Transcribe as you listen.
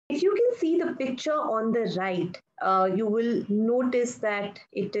if you can see the picture on the right, you will notice that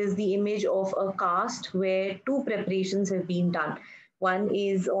it is the image of a cast where two preparations have been done. One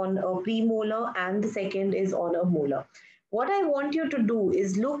is on a premolar and the second is on a molar. What I want you to do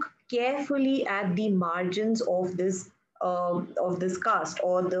is look carefully at the margins of this cast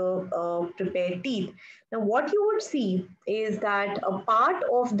or the prepared teeth. Now, what you would see is that a part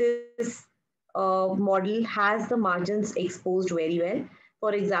of this model has the margins exposed very well.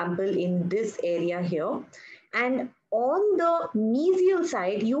 For example, in this area here. And on the mesial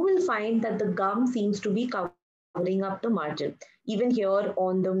side, you will find that the gum seems to be covering up the margin. Even here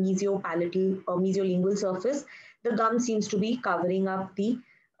on the mesiopalatal or mesiolingual surface, the gum seems to be covering up the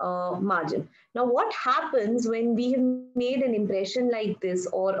margin. Now, what happens when we have made an impression like this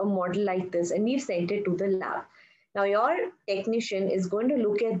or a model like this and we've sent it to the lab? Now, your technician is going to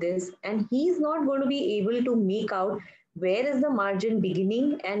look at this and he's not going to be able to make out where is the margin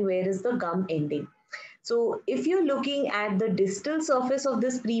beginning and where is the gum ending. So if you're looking at the distal surface of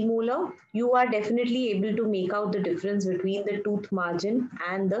this premolar, you are definitely able to make out the difference between the tooth margin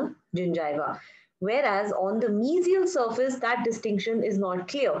and the gingiva. Whereas on the mesial surface, that distinction is not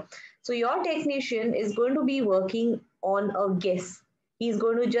clear. So your technician is going to be working on a guess. He's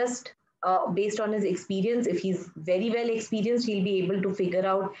going to just based on his experience, if he's very well experienced, he'll be able to figure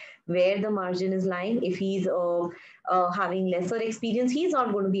out where the margin is lying. If he's having lesser experience, he's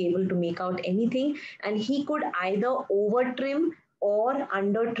not going to be able to make out anything, and he could either over trim or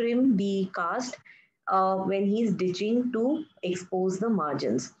under trim the cast when he's ditching to expose the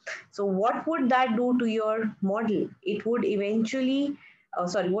margins. So what would that do to your model? It would eventually,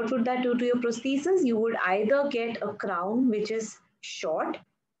 what would that do to your prosthesis? You would either get a crown which is short,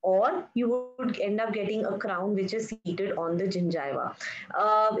 or you would end up getting a crown which is seated on the gingiva.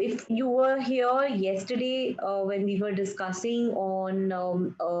 If you were here yesterday when we were discussing on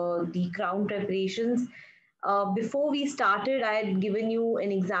the crown preparations, before we started, I had given you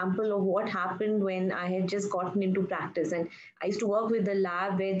an example of what happened when I had just gotten into practice. And I used to work with the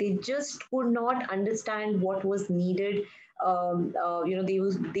lab where they just could not understand what was needed.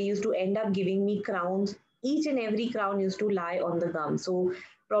 They used to end up giving me crowns. Each and every crown used to lie on the gum. So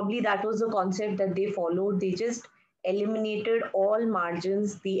probably that was the concept that they followed. They just eliminated all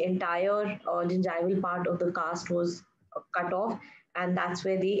margins. The entire gingival part of the cast was cut off, and that's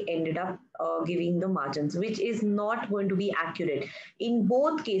where they ended up giving the margins, which is not going to be accurate. In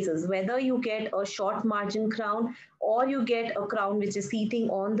both cases, whether you get a short margin crown or you get a crown which is seating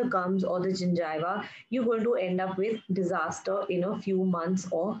on the gums or the gingiva, you're going to end up with disaster in a few months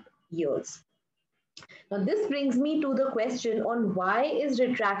or years. Now, this brings me to the question on why is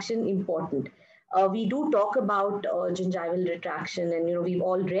retraction important? We do talk about gingival retraction, and we've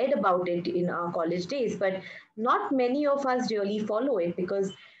all read about it in our college days, but not many of us really follow it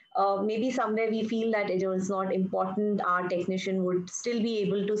because maybe somewhere we feel that it's not important. Our technician would still be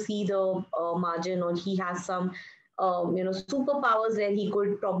able to see the margin, or he has some superpowers where he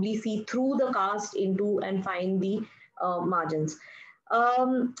could probably see through the cast into and find the margins.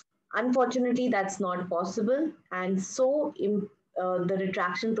 Um, Unfortunately, that's not possible, and so the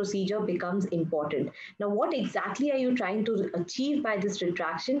retraction procedure becomes important. Now, what exactly are you trying to achieve by this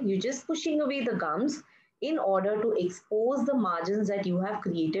retraction? You're just pushing away the gums in order to expose the margins that you have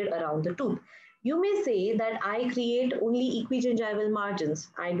created around the tooth. You may say that I create only equigingival margins.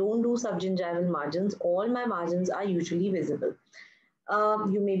 I don't do subgingival margins. All my margins are usually visible.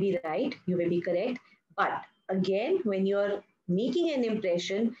 You may be right, you may be correct, but again, when you're making an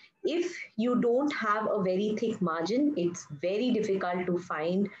impression, if you don't have a very thick margin, it's very difficult to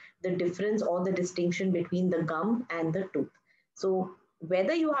find the difference or the distinction between the gum and the tooth. So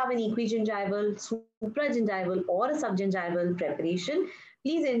whether you have an equigingival, supragingival, or a subgingival preparation,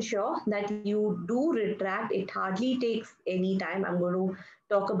 please ensure that you do retract. It hardly takes any time. I'm going to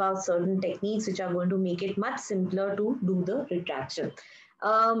talk about certain techniques which are going to make it much simpler to do the retraction.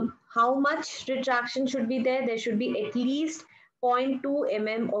 How much retraction should be there? There should be at least 0.2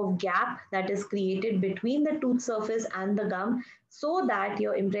 mm of gap that is created between the tooth surface and the gum, so that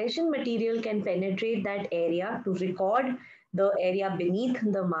your impression material can penetrate that area to record the area beneath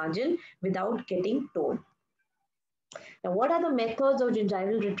the margin without getting torn. Now, what are the methods of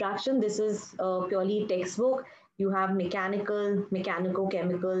gingival retraction? This is purely textbook. You have mechanical,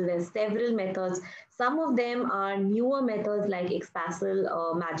 mechanico-chemical. There's several methods. Some of them are newer methods like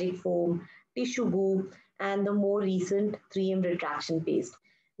Expasil, magic foam, tissue glue, and the more recent 3M retraction paste.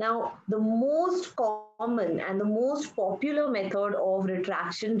 Now, the most common and the most popular method of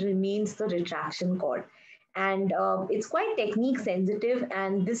retraction remains the retraction cord. And it's quite technique sensitive,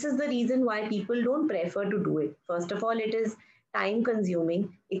 and this is the reason why people don't prefer to do it. First of all, it is time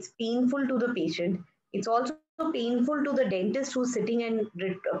consuming, it's painful to the patient, it's also painful to the dentist who's sitting and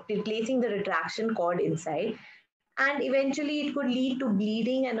replacing the retraction cord inside, and eventually it could lead to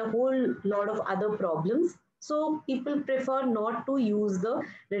bleeding and a whole lot of other problems. So people prefer not to use the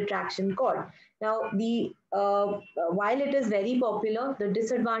retraction cord. Now, the while it is very popular, the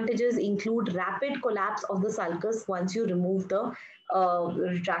disadvantages include rapid collapse of the sulcus once you remove the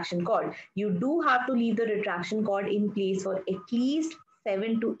retraction cord. You do have to leave the retraction cord in place for at least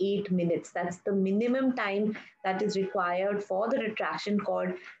 7 to 8 minutes. That's the minimum time that is required for the retraction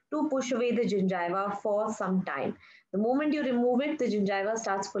cord to push away the gingiva for some time. The moment you remove it, the gingiva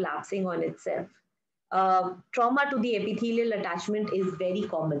starts collapsing on itself. Trauma to the epithelial attachment is very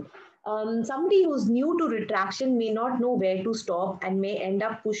common. Somebody who's new to retraction may not know where to stop and may end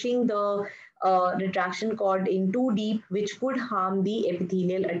up pushing the retraction cord in too deep, which could harm the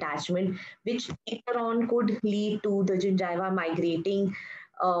epithelial attachment, which later on could lead to the gingiva migrating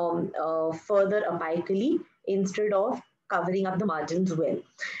further apically instead of covering up the margins well.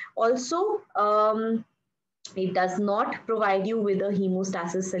 Also, it does not provide you with a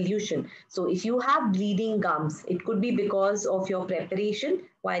hemostasis solution. So if you have bleeding gums, it could be because of your preparation.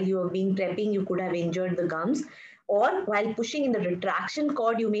 While you have been prepping, you could have injured the gums, or while pushing in the retraction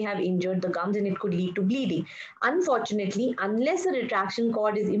cord, you may have injured the gums and it could lead to bleeding. Unfortunately, unless a retraction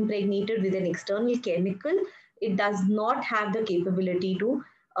cord is impregnated with an external chemical, it does not have the capability to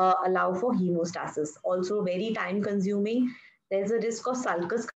allow for hemostasis. Also very time consuming. There's a risk of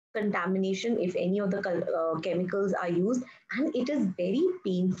sulcus contamination if any of the chemicals are used, and it is very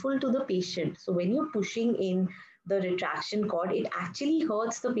painful to the patient. So when you're pushing in the retraction cord, it actually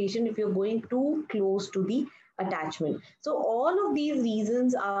hurts the patient if you're going too close to the attachment. So all of these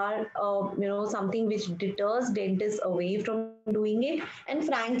reasons are something which deters dentists away from doing it, and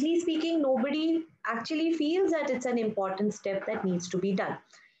frankly speaking, nobody actually feels that it's an important step that needs to be done.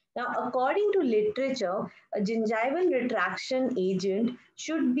 Now, according to literature, a gingival retraction agent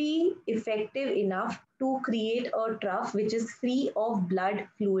should be effective enough to create a trough which is free of blood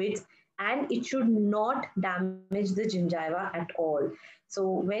fluids, and it should not damage the gingiva at all. So,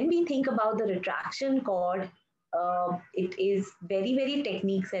 when we think about the retraction cord, it is very, very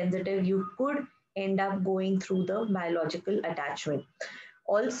technique sensitive. You could end up going through the biological attachment.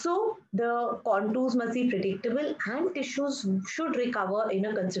 Also, the contours must be predictable and tissues should recover in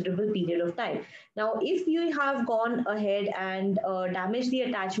a considerable period of time. Now, if you have gone ahead and damaged the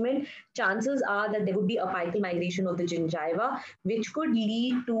attachment, chances are that there would be apical migration of the gingiva, which could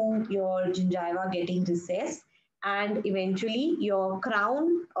lead to your gingiva getting recessed, and eventually your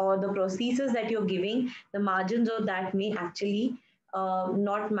crown or the prosthesis that you're giving, the margins of that may actually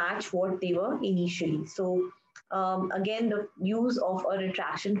not match what they were initially. So again, the use of a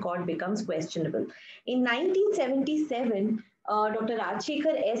retraction cord becomes questionable. In 1977, Dr.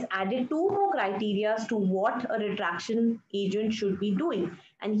 Rajshekhar S. added two more criteria to what a retraction agent should be doing.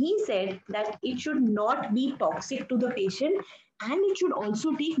 And he said that it should not be toxic to the patient and it should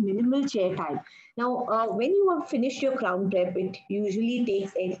also take minimal chair time. Now, when you have finished your crown prep, it usually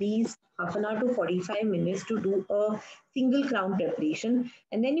takes at least half an hour to 45 minutes to do a single crown preparation.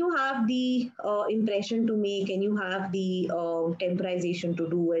 And then you have the impression to make, and you have the temporization to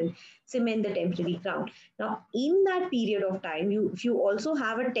do and cement the temporary crown. Now, in that period of time, if you also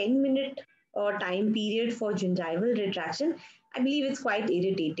have a 10-minute time period for gingival retraction, I believe it's quite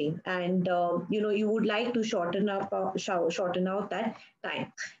irritating, and you would like to shorten out that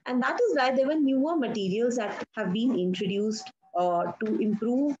time. And that is why there were newer materials that have been introduced to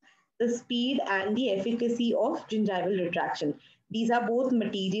improve the speed and the efficacy of gingival retraction. These are both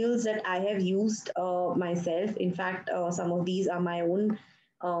materials that I have used myself. In fact, some of these are my own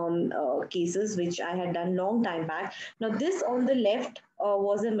cases, which I had done long time back. Now, this on the left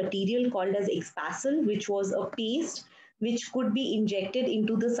was a material called as Expasil, which was a paste which could be injected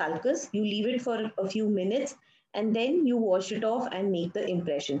into the sulcus. You leave it for a few minutes and then you wash it off and make the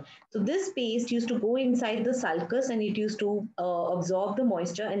impression. So this paste used to go inside the sulcus and it used to absorb the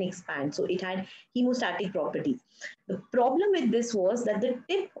moisture and expand. So it had hemostatic properties. The problem with this was that the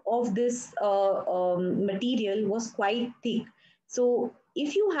tip of this material was quite thick. So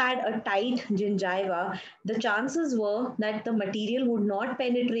if you had a tight gingiva, the chances were that the material would not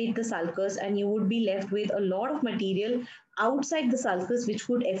penetrate the sulcus and you would be left with a lot of material outside the sulcus, which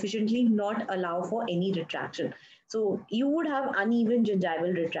would efficiently not allow for any retraction. So you would have uneven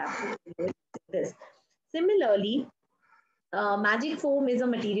gingival retraction with this. Similarly, magic foam is a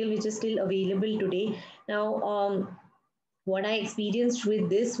material which is still available today. Now, what I experienced with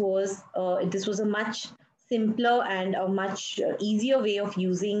this was a much simpler and a much easier way of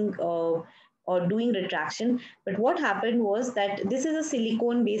using or doing retraction. But what happened was that this is a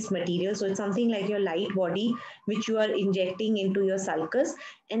silicone based material, so it's something like your light body which you are injecting into your sulcus,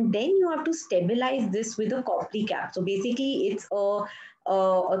 and then you have to stabilize this with a copri cap. So basically it's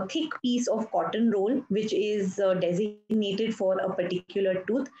a thick piece of cotton roll which is designated for a particular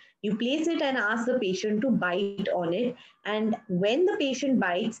tooth. You place it and ask the patient to bite on it, and when the patient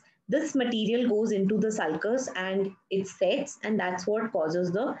bites, this material goes into the sulcus and it sets, and that's what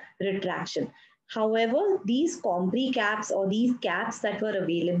causes the retraction. However, these Compre caps or these caps that were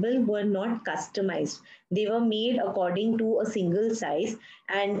available were not customized. They were made according to a single size,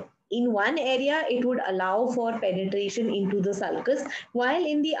 and in one area it would allow for penetration into the sulcus, while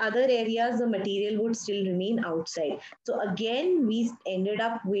in the other areas the material would still remain outside. So again, we ended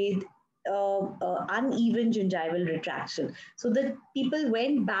up with uneven gingival retraction. So the people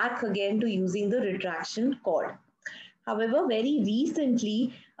went back again to using the retraction cord. However, very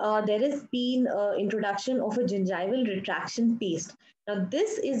recently, there has been introduction of a gingival retraction paste. Now,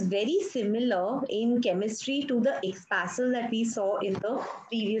 this is very similar in chemistry to the Expasil that we saw in the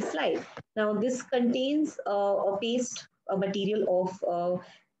previous slide. Now, this contains a paste, a material of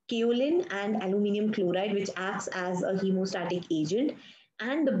kaolin and aluminium chloride, which acts as a hemostatic agent.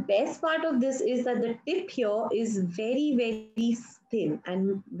 And the best part of this is that the tip here is very, very thin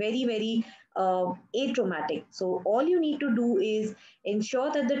and very, very atraumatic. So all you need to do is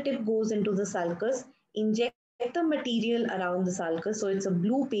ensure that the tip goes into the sulcus, inject the material around the sulcus. So it's a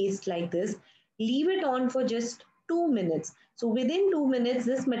blue paste like this. Leave it on for just 2 minutes. So within 2 minutes,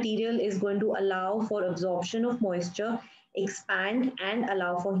 this material is going to allow for absorption of moisture, expand and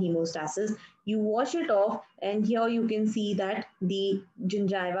allow for hemostasis. You wash it off, and here you can see that the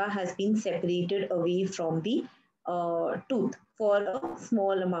gingiva has been separated away from the tooth for a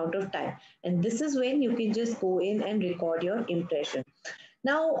small amount of time. And this is when you can just go in and record your impression.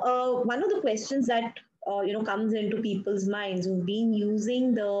 Now, one of the questions that comes into people's minds who've been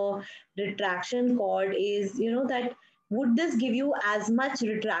using the retraction cord is, that would this give you as much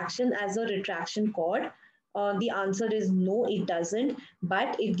retraction as a retraction cord? The answer is no, it doesn't,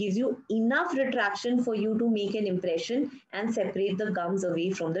 but it gives you enough retraction for you to make an impression and separate the gums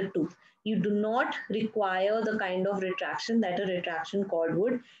away from the tooth. You do not require the kind of retraction that a retraction cord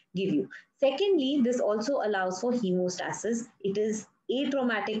would give you. Secondly, this also allows for hemostasis. It is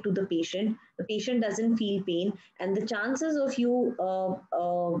atraumatic to the patient. The patient doesn't feel pain, and the chances of you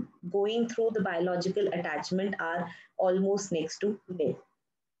going through the biological attachment are almost next to nil.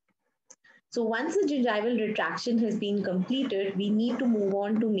 So once the gingival retraction has been completed, we need to move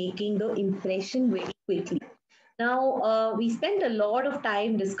on to making the impression very quickly. Now, we spent a lot of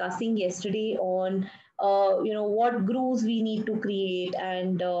time discussing yesterday on, what grooves we need to create,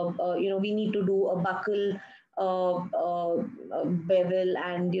 and we need to do a buccal bevel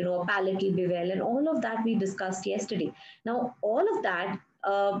and a palatal bevel, and all of that we discussed yesterday. Now, all of that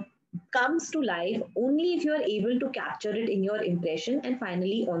comes to life only if you are able to capture it in your impression and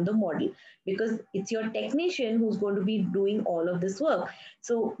finally on the model, because it's your technician who's going to be doing all of this work.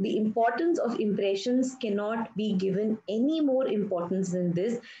 So the importance of impressions cannot be given any more importance than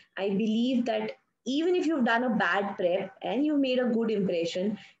this. I believe that even if you've done a bad prep and you made a good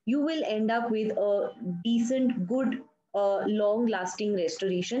impression, you will end up with a decent, good, long lasting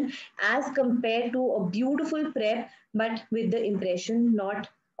restoration as compared to a beautiful prep but with the impression not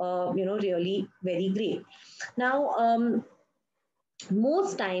really very great. Now,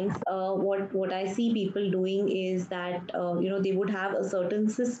 most times what I see people doing is that they would have a certain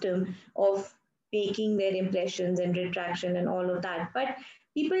system of making their impressions and retraction and all of that, but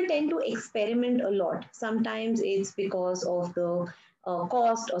people tend to experiment a lot. Sometimes it's because of the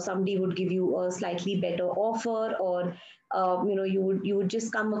cost, or somebody would give you a slightly better offer, or you would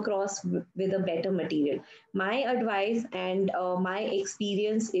just come across with a better material. My advice and my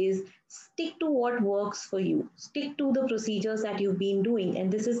experience is, stick to what works for you. Stick to the procedures that you've been doing.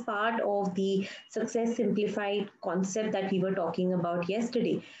 And this is part of the Success Simplified concept that we were talking about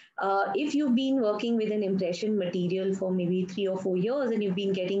yesterday. If you've been working with an impression material for maybe 3 or 4 years and you've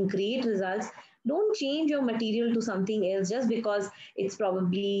been getting great results, don't change your material to something else just because it's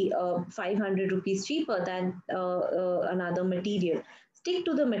probably 500 rupees cheaper than another material. Stick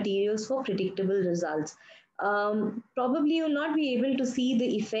to the materials for predictable results. Probably you'll not be able to see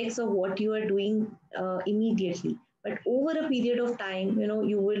the effects of what you are doing immediately, but over a period of time,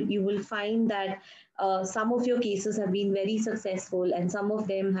 you will find that some of your cases have been very successful and some of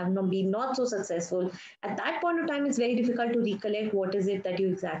them have not been not so successful. At that point of time, it's very difficult to recollect what is it that you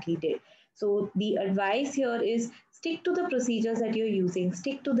exactly did. So the advice here is, stick to the procedures that you're using,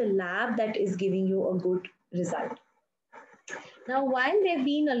 stick to the lab that is giving you a good result. Now, while there have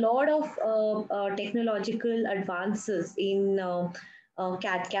been a lot of technological advances in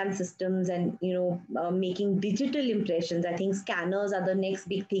CAD/CAM systems and making digital impressions, I think scanners are the next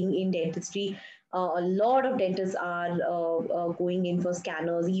big thing in dentistry. A lot of dentists are going in for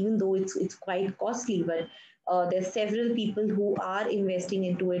scanners, even though it's quite costly. But there's several people who are investing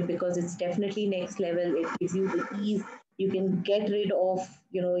into it because it's definitely next level. It gives you the ease. You can get rid of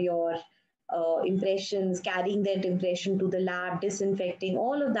your impressions, carrying that impression to the lab, disinfecting,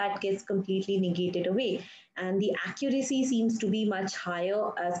 all of that gets completely negated away. And the accuracy seems to be much higher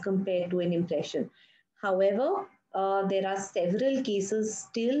as compared to an impression. However, there are several cases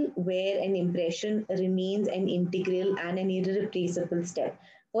still where an impression remains an integral and an irreplaceable step.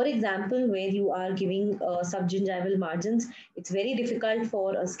 For example, where you are giving subgingival margins, it's very difficult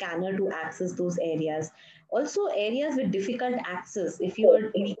for a scanner to access those areas. Also, areas with difficult access, if you are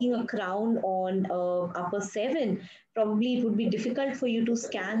making a crown on upper seven, probably it would be difficult for you to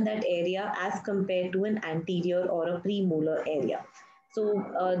scan that area as compared to an anterior or a premolar area. So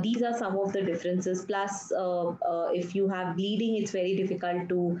these are some of the differences. Plus, if you have bleeding, it's very difficult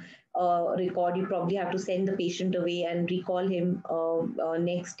to record. You probably have to send the patient away and recall him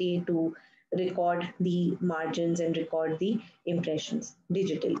next day to record the margins and record the impressions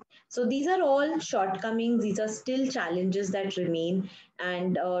digitally. So these are all shortcomings. These are still challenges that remain,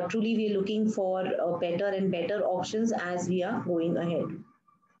 and truly we are looking for better and better options as we are going ahead.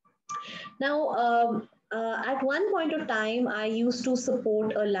 Now, at one point of time, I used to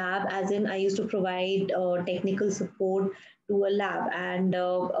support a lab, as in I used to provide technical support to a lab, and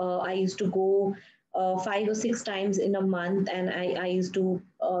I used to go 5 or 6 times in a month, and I used to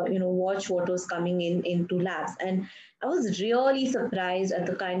watch what was coming in into labs, and I was really surprised at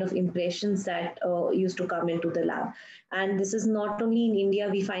the kind of impressions that used to come into the lab. And this is not only in India;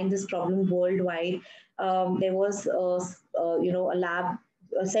 we find this problem worldwide. There was a lab,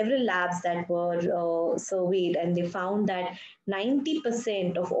 several labs that were surveyed, and they found that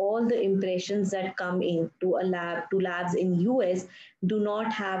 90% of all the impressions that come in to labs in US do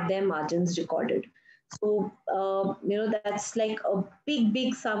not have their margins recorded. So that's like a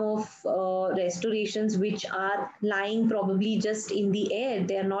big sum of restorations which are lying probably just in the air.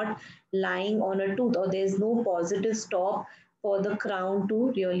 They are not lying on a tooth, or there's no positive stop for the crown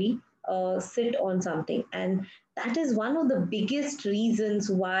to really sit on something. And that is one of the biggest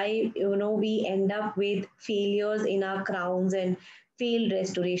reasons why we end up with failures in our crowns and failed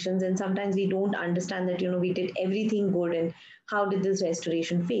restorations. And sometimes we don't understand that we did everything good, and how did this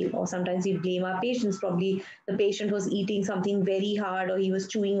restoration fail? Or sometimes we blame our patients. Probably the patient was eating something very hard, or he was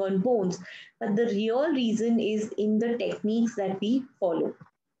chewing on bones. But the real reason is in the techniques that we follow.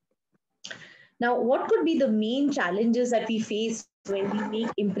 Now, what could be the main challenges that we face when we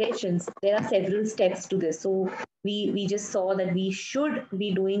make impressions? There are several steps to this. So we just saw that we should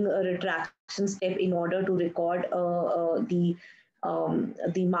be doing a retraction step in order to record the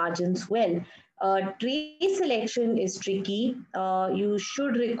margins well. Trace selection is tricky. You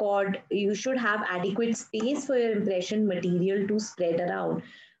should have adequate space for your impression material to spread around.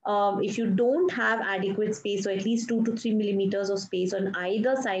 If you don't have adequate space, so at least 2 to 3 millimeters of space on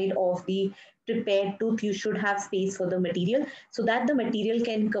either side of the prepared tooth, you should have space for the material so that the material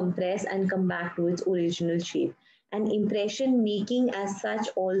can compress and come back to its original shape. And impression making as such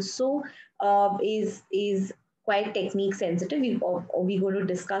also is quite technique sensitive. We're going to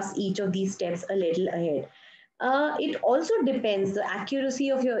discuss each of these steps a little ahead. It also depends, the accuracy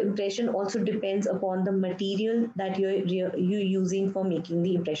of your impression also depends upon the material that you're using for making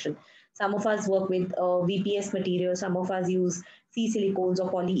the impression. Some of us work with VPS material, some of us use C silicones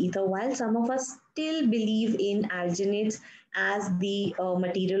or polyether, while some of us still believe in alginates as the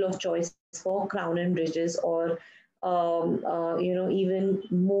material of choice for crown and bridges, or even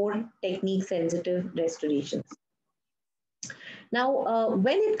more technique sensitive restorations. Now,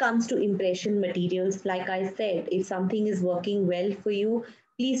 when it comes to impression materials, like I said, if something is working well for you,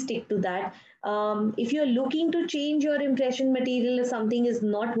 please stick to that. If you're looking to change your impression material, if something is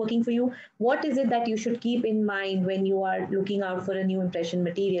not working for you, what is it that you should keep in mind when you are looking out for a new impression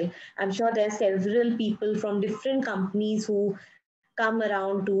material? I'm sure there are several people from different companies who come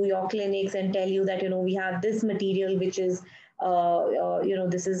around to your clinics and tell you that we have this material which is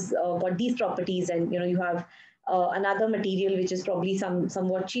this is got these properties, and you have another material which is probably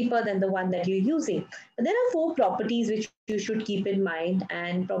somewhat cheaper than the one that you're using. But there are 4 properties which you should keep in mind,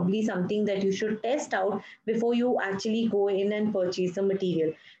 and probably something that you should test out before you actually go in and purchase the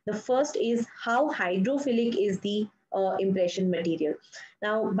material. The first is how hydrophilic is the impression material.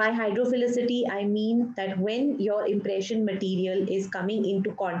 Now, by hydrophilicity, I mean that when your impression material is coming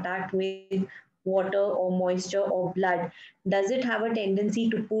into contact with water or moisture or blood, does it have a tendency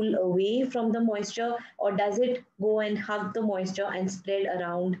to pull away from the moisture, or does it go and hug the moisture and spread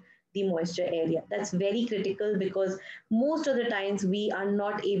around the moisture area? That's very critical because most of the times we are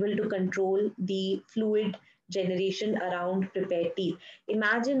not able to control the fluid generation around prepared teeth.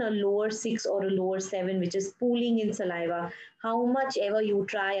 Imagine a lower 6 or a lower 7 which is pooling in saliva. How much ever you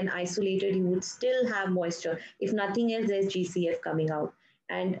try and isolate it, you would still have moisture. If nothing else, there's GCF coming out.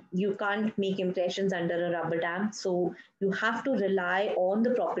 And you can't make impressions under a rubber dam. So you have to rely on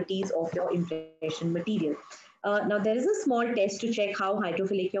the properties of your impression material. Now, there is a small test to check how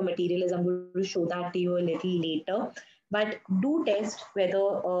hydrophilic your material is. I'm going to show that to you a little later. But do test whether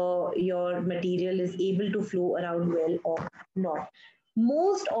your material is able to flow around well or not.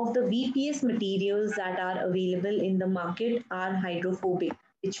 Most of the VPS materials that are available in the market are hydrophobic,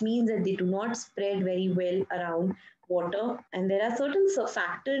 which means that they do not spread very well around water. And there are certain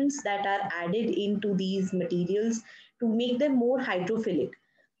surfactants that are added into these materials to make them more hydrophilic.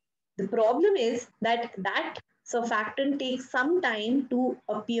 The problem is that that surfactant takes some time to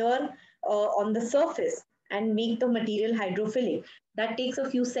appear on the surface and make the material hydrophilic. That takes a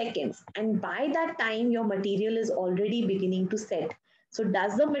few seconds. And by that time, your material is already beginning to set. So,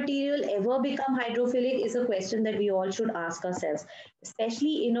 does the material ever become hydrophilic? Is a question that we all should ask ourselves,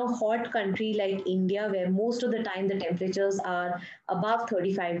 especially in a hot country like India, where most of the time the temperatures are above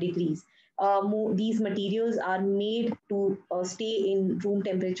 35 degrees. These materials are made to stay in room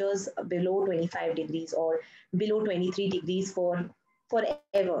temperatures below 25 degrees or below 23 degrees for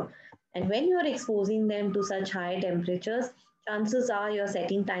forever. And when you are exposing them to such high temperatures, chances are your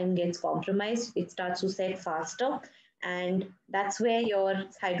setting time gets compromised. It starts to set faster. And that's where your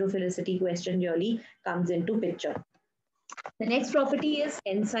hydrophilicity question really comes into picture. The next property is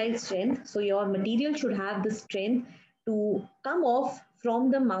tensile strength. So your material should have the strength to come off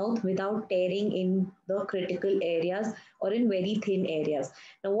from the mouth without tearing in the critical areas or in very thin areas.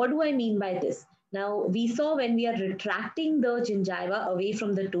 Now, what do I mean by this? Now, we saw when we are retracting the gingiva away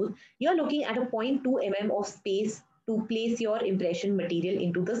from the tooth, you're looking at a 0.2 mm of space to place your impression material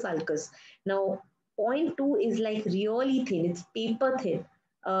into the sulcus. Now, zero point 0.2 is like really thin, it's paper thin.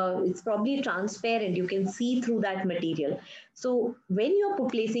 It's probably transparent. You can see through that material. So when you're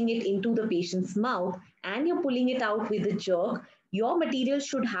placing it into the patient's mouth and you're pulling it out with a jerk, your material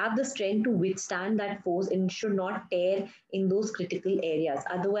should have the strength to withstand that force and should not tear in those critical areas.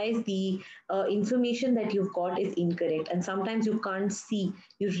 Otherwise, the information that you've got is incorrect, and sometimes you can't see.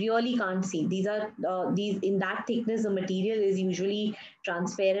 You really can't see. These in that thickness. The material is usually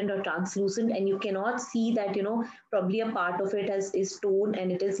transparent or translucent, and you cannot see that probably a part of it is torn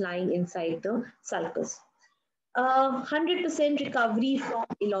and it is lying inside the sulcus. 100% recovery from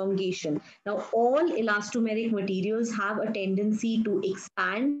elongation. Now, all elastomeric materials have a tendency to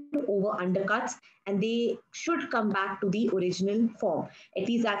expand over undercuts, and they should come back to the original form. At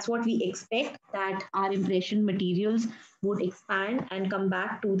least that's what we expect, that our impression materials would expand and come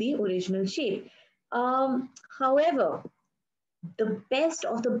back to the original shape. However, the best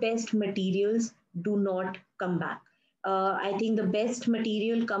of the best materials do not come back. I think the best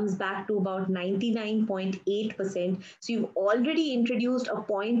material comes back to about 99.8%. So you've already introduced a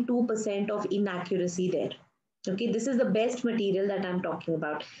 0.2% of inaccuracy there. Okay, this is the best material that I'm talking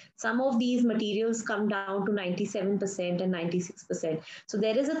about. Some of these materials come down to 97% and 96%. So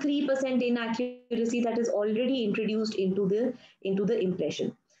there is a 3% inaccuracy that is already introduced into the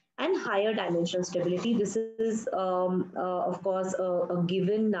impression. And higher dimensional stability. This is, of course, a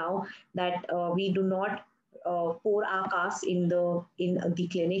given now that we do not pour our casts in the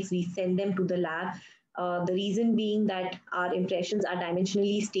clinics. We send them to the lab. The reason being that our impressions are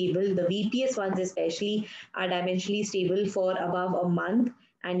dimensionally stable. The VPS ones especially are dimensionally stable for above a month,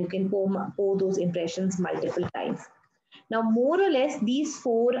 and you can pour those impressions multiple times. Now, more or less, these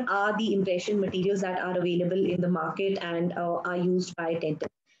four are the impression materials that are available in the market and are used by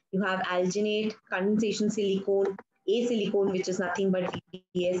dentists. You have alginate, condensation silicone, silicone, which is nothing but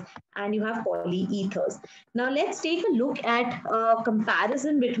VPS, and you have polyethers. Now, let's take a look at a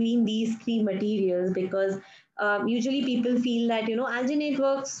comparison between these three materials, because usually people feel that alginate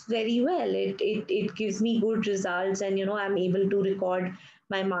works very well. It gives me good results, and I'm able to record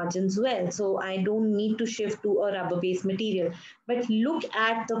my margins well, so I don't need to shift to a rubber based material. But look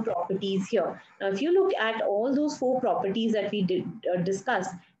at the properties here. Now, if you look at all those four properties that we did discuss,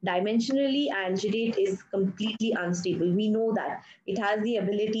 dimensionally alginate is completely unstable. We know that it has the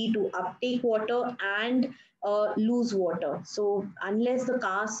ability to uptake water and lose water. So unless the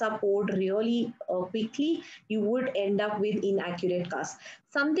casts are poured really quickly, you would end up with inaccurate casts.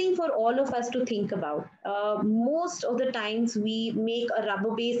 Something for all of us to think about. Most of the times we make a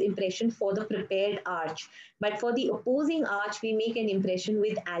rubber base impression for the prepared arch, but for the opposing arch, we make an impression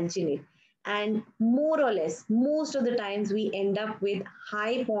with alginate. And more or less, most of the times we end up with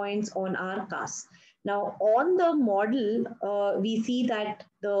high points on our casts. Now, on the model, we see that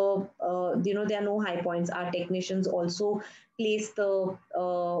there are no high points. Our technicians also place the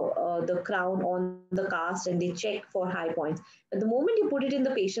crown on the cast and they check for high points. But the moment you put it in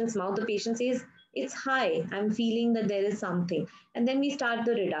the patient's mouth, the patient says, "It's high. I'm feeling that there is something," and then we start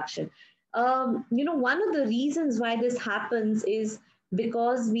the reduction. One of the reasons why this happens is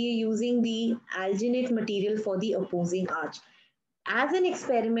because we are using the alginate material for the opposing arch. As an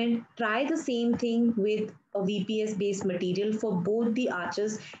experiment, try the same thing with a VPS based material for both the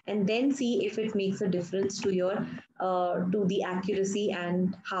arches and then see if it makes a difference to your to the accuracy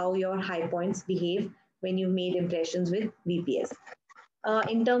and how your high points behave when you made impressions with VPS.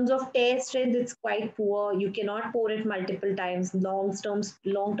 In terms of tear strength, it's quite poor. You cannot pour it multiple times.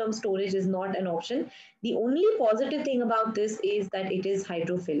 Long-term storage is not an option. The only positive thing about this is that it is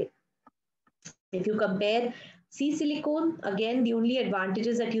hydrophilic. If you compare sea silicone, again, the only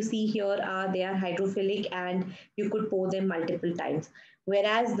advantages that you see here are they are hydrophilic and you could pour them multiple times.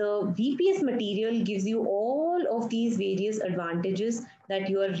 Whereas the VPS material gives you all of these various advantages that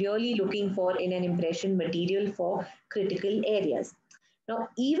you are really looking for in an impression material for critical areas. Now,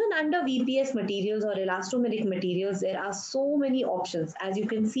 even under VPS materials or elastomeric materials, there are so many options. As you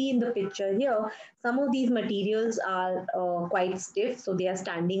can see in the picture here, some of these materials are quite stiff, so they are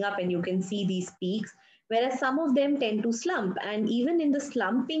standing up and you can see these peaks, whereas some of them tend to slump. And even in the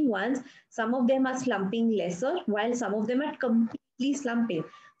slumping ones, some of them are slumping lesser, while some of them are completely slumping.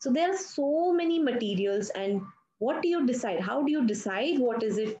 So there are so many materials, and what do you decide? How do you decide what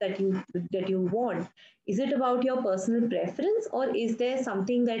is it that you want? Is it about your personal preference, or is there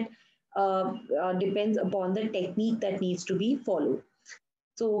something that depends upon the technique that needs to be followed?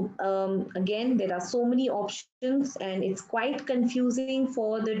 So again, there are so many options and it's quite confusing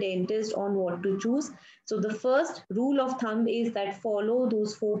for the dentist on what to choose. So the first rule of thumb is that follow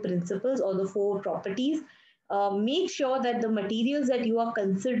those four principles or the four properties. Make sure that the materials that you are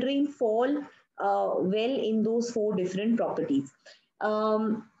considering fall well in those four different properties.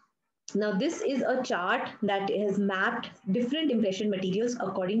 Um, Now, this is a chart that has mapped different impression materials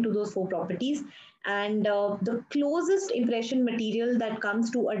according to those four properties. And the closest impression material that comes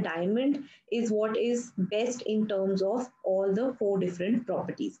to a diamond is what is best in terms of all the four different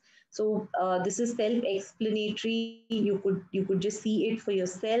properties. So this is self-explanatory. You could just see it for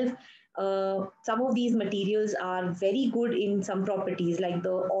yourself. Some of these materials are very good in some properties, like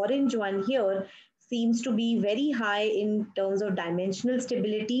the orange one here seems to be very high in terms of dimensional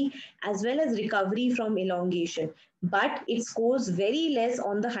stability as well as recovery from elongation. But it scores very less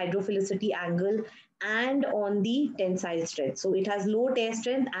on the hydrophilicity angle and on the tensile strength. So it has low tear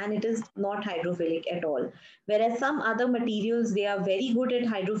strength and it is not hydrophilic at all. Whereas some other materials, they are very good at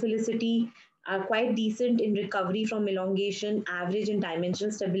hydrophilicity, are quite decent in recovery from elongation, average in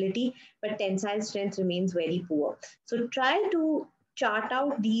dimensional stability, but tensile strength remains very poor. So try to chart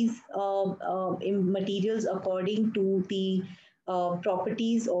out these materials according to the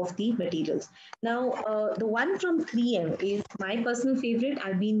properties of the materials. Now, the one from 3M is my personal favorite.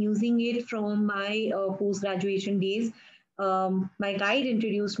 I've been using it from my post-graduation days. My guide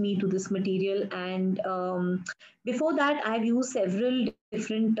introduced me to this material, and before that, I've used several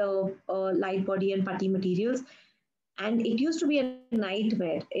different light body and putty materials, and it used to be a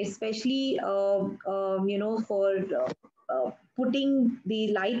nightmare, especially for putting the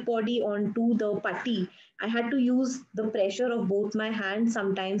light body onto the putty. I had to use the pressure of both my hands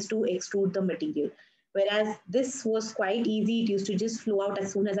sometimes to extrude the material. Whereas this was quite easy. It used to just flow out.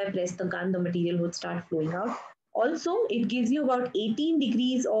 As soon as I pressed the gun, the material would start flowing out. Also, it gives you about 18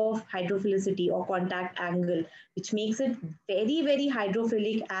 degrees of hydrophilicity or contact angle, which makes it very, very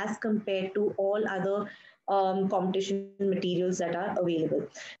hydrophilic as compared to all other competition materials that are available.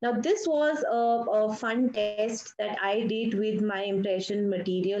 Now, this was a fun test that I did with my impression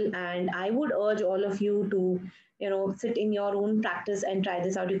material, and I would urge all of you to sit in your own practice and try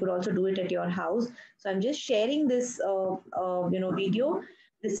this out. You could also do it at your house. So I'm just sharing this video.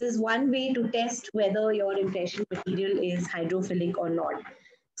 This is one way to test whether your impression material is hydrophilic or not.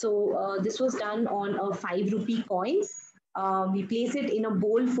 So this was done on a 5 rupee coin. We place it in a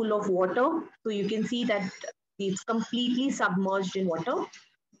bowl full of water. So you can see that it's completely submerged in water.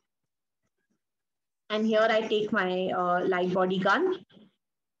 And here I take my light body gun.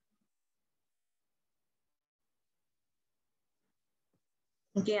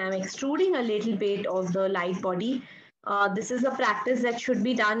 Okay, I'm extruding a little bit of the light body. This is a practice that should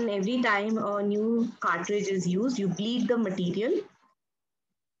be done every time a new cartridge is used. You bleed the material,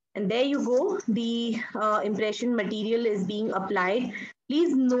 and there you go. The impression material is being applied.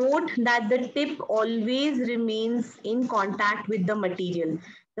 Please note that the tip always remains in contact with the material.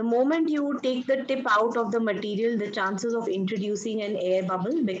 The moment you take the tip out of the material, the chances of introducing an air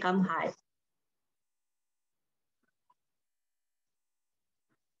bubble become high.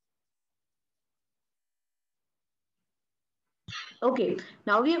 Okay,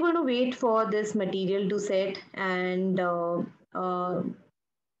 now we are going to wait for this material to set, and uh,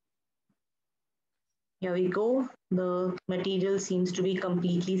 here we go. The material seems to be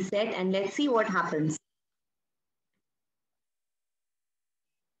completely set, and let's see what happens.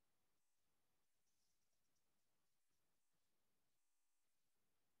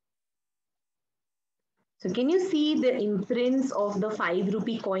 So can you see the imprints of the 5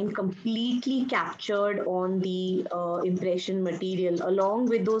 rupee coin completely captured on the impression material, along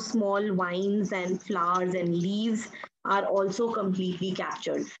with those small vines and flowers and leaves are also completely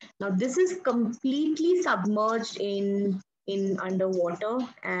captured. Now this is completely submerged in underwater,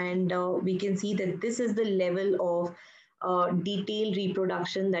 and we can see that this is the level of detailed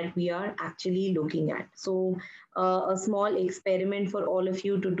reproduction that we are actually looking at. So a small experiment for all of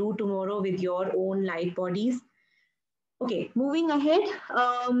you to do tomorrow with your own light bodies. Okay, moving ahead.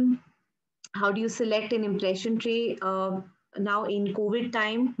 How do you select an impression tray? Now in COVID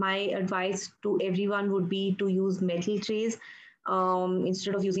time, my advice to everyone would be to use metal trays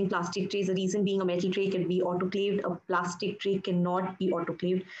instead of using plastic trays. The reason being a metal tray can be autoclaved, a plastic tray cannot be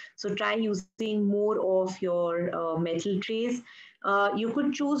autoclaved. So try using more of your metal trays. You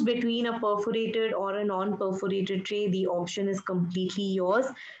could choose between a perforated or a non-perforated tray. The option is completely yours,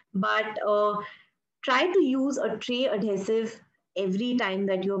 but try to use a tray adhesive every time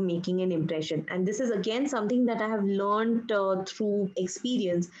that you're making an impression. And this is again something that I have learned through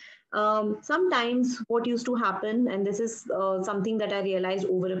experience. Sometimes what used to happen, and this is something that I realized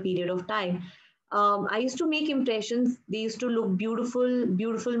over a period of time, I used to make impressions. They used to look beautiful,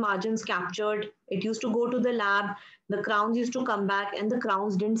 beautiful margins captured. It used to go to the lab. The crowns used to come back, and the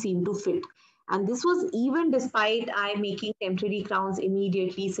crowns didn't seem to fit. And this was even despite I making temporary crowns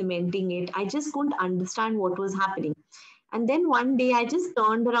immediately, cementing it. I just couldn't understand what was happening. And then one day I just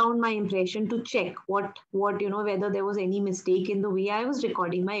turned around my impression to check what whether there was any mistake in the way I was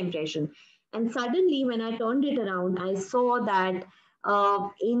recording my impression. And suddenly when I turned it around, I saw that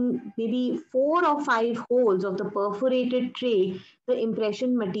in maybe 4 or 5 holes of the perforated tray, the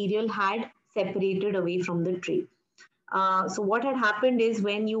impression material had separated away from the tray. So what had happened is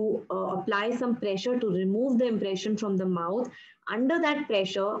when you apply some pressure to remove the impression from the mouth, under that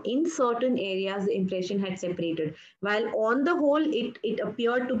pressure, in certain areas, the impression had separated. While on the whole, it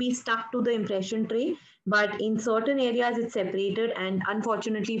appeared to be stuck to the impression tray, but in certain areas, it separated. And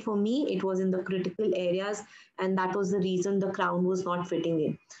unfortunately for me, it was in the critical areas, and that was the reason the crown was not fitting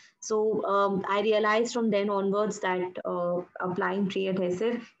in. So I realized from then onwards that applying tray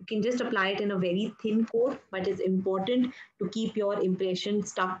adhesive, you can just apply it in a very thin coat, but it's important to keep your impression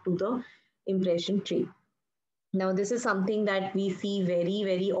stuck to the impression tray. Now, this is something that we see very,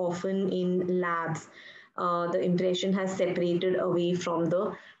 very often in labs. The impression has separated away from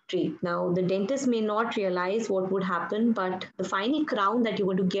the tray. Now, the dentist may not realize what would happen, but the final crown that you're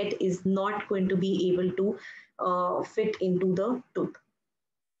going to get is not going to be able to fit into the tooth,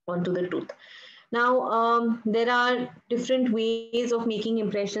 onto the tooth. Now, there are different ways of making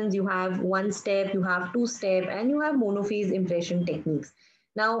impressions. You have one step, you have two-step, and you have monophase impression techniques.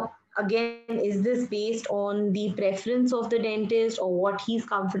 Now, again, is this based on the preference of the dentist or what he's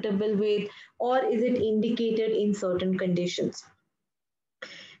comfortable with, or is it indicated in certain conditions?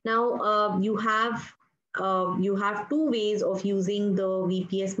 Now, you have two ways of using the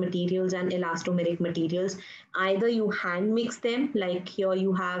VPS materials and elastomeric materials. Either you hand mix them, like here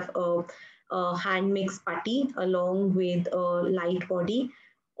you have a hand mix putty along with a light body,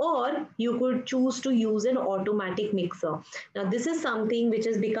 or you could choose to use an automatic mixer. Now, this is something which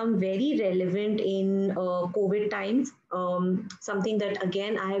has become very relevant in COVID times. Something that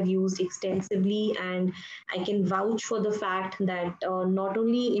again I have used extensively, and I can vouch for the fact that not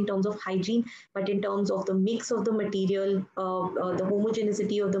only in terms of hygiene, but in terms of the mix of the material, the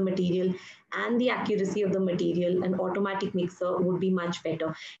homogeneity of the material, and the accuracy of the material, an automatic mixer would be much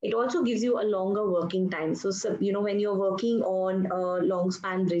better. It also gives you a longer working time. So when you're working on long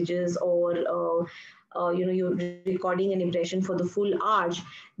span bridges or you're recording an impression for the full arch,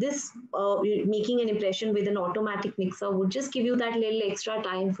 this making an impression with an automatic mixer would just give you that little extra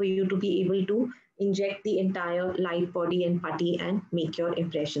time for you to be able to inject the entire light body and putty and make your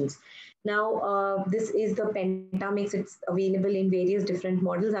impressions. Now, this is the Pentamix. It's available in various different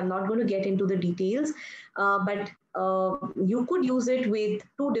models. I'm not going to get into the details, but you could use it with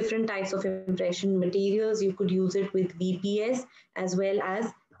two different types of impression materials. You could use it with VPS as well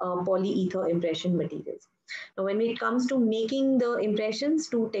as polyether impression materials. Now, when it comes to making the impressions,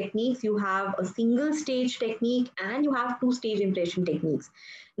 two techniques, you have a single stage technique and you have two-stage impression techniques.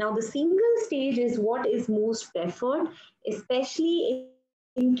 Now, the single stage is what is most preferred, especially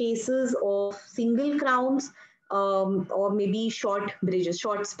in cases of single crowns, or maybe short bridges,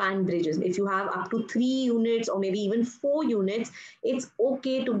 short span bridges. If you have up to 3 units or maybe even 4 units, it's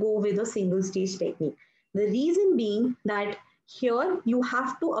okay to go with a single stage technique. The reason being that here you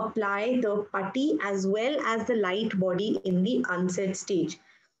have to apply the putty as well as the light body in the unset stage.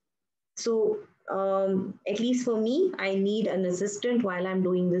 So at least for me, I need an assistant while I'm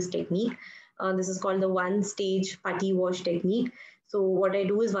doing this technique. This is called the one stage putty wash technique. So what I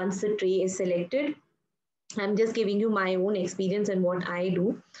do is once the tray is selected, I'm just giving you my own experience and what I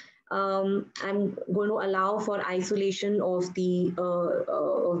do. I'm going to allow for isolation of the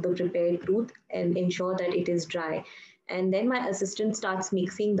prepared tooth and ensure that it is dry. And then my assistant starts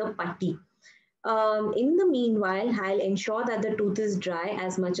mixing the putty. In the meanwhile, I'll ensure that the tooth is dry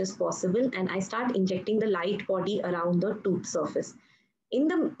as much as possible, and I start injecting the light body around the tooth surface. In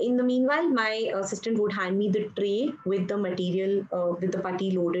the meanwhile, my assistant would hand me the tray with the material, with the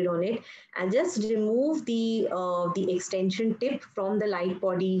putty loaded on it. I'll just remove the extension tip from the light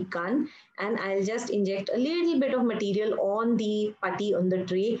body gun, and I'll just inject a little bit of material on the putty on the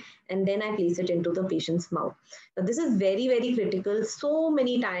tray, and then I place it into the patient's mouth. Now, this is very, very critical. So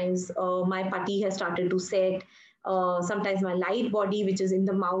many times my putty has started to set. Sometimes my light body, which is in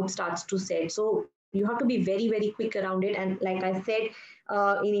the mouth, starts to set. So you have to be very, very quick around it. And like I said,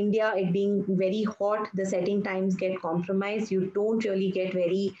 in India, it being very hot, the setting times get compromised. You don't really get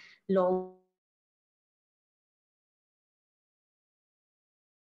very long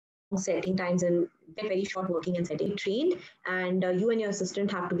setting times and get very short working and setting. So you have to be very, very trained, and you and your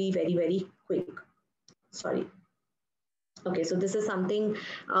assistant have to be very, very quick. Sorry. Okay, so this is something,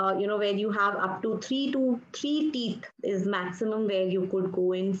 where you have up to three teeth is maximum where you could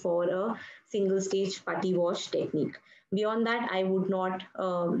go in for a single stage putty wash technique. Beyond that, I would not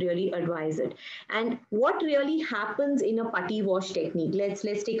really advise it. And what really happens in a putty wash technique? Let's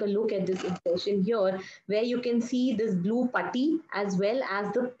take a look at this impression here, where you can see this blue putty as well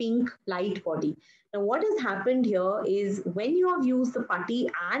as the pink light body. Now, what has happened here is when you have used the putty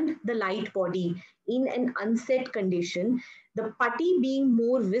and the light body in an unset condition, the putty being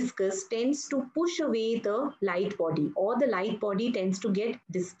more viscous tends to push away the light body, or the light body tends to get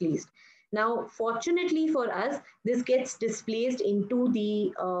displaced. Now, fortunately for us, this gets displaced into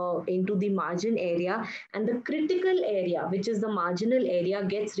the margin area, and the critical area, which is the marginal area,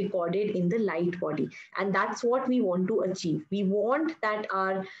 gets recorded in the light body, and that's what we want to achieve. We want that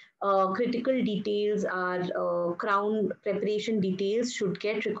our critical details, our crown preparation details should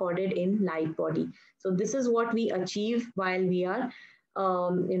get recorded in light body. So this is what we achieve while we are,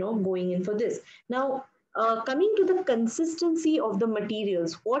 going in for this. Now, coming to the consistency of the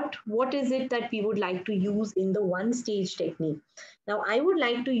materials, what is it that we would like to use in the one stage technique? Now, I would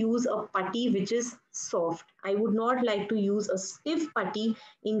like to use a putty which is soft. I would not like to use a stiff putty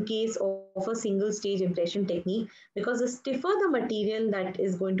in case of a single stage impression technique, because the stiffer the material that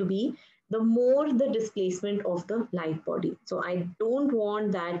is going to be, the more the displacement of the light body. So I don't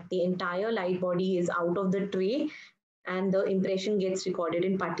want that the entire light body is out of the tray and the impression gets recorded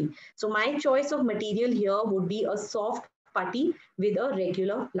in putty. So my choice of material here would be a soft putty with a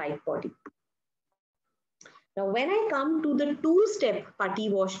regular light body. Now, when I come to the two-step putty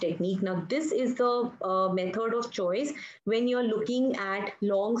wash technique, now this is the method of choice when you're looking at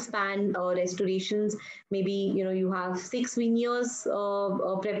long span restorations. Maybe you have 6 veneers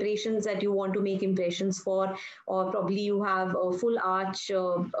preparations that you want to make impressions for, or probably you have a full arch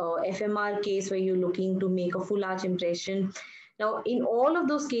FMR case where you're looking to make a full arch impression. Now, in all of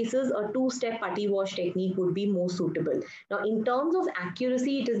those cases, a two-step putty wash technique would be more suitable. Now, in terms of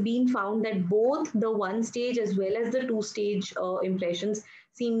accuracy, it has been found that both the one stage as well as the two-stage impressions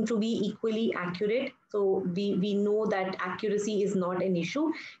seem to be equally accurate. So we know that accuracy is not an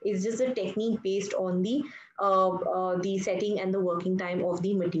issue. It's just a technique based on the setting and the working time of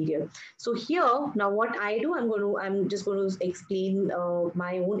the material. So here, now what I do, I'm just going to explain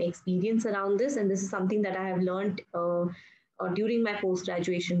my own experience around this, and this is something that I have learned during my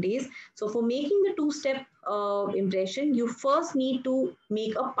post-graduation days. So for making the two-step impression, you first need to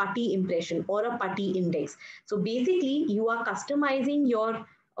make a putty impression or a putty index. So basically, you are customizing your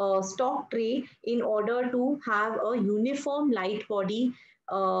stock tray in order to have a uniform light body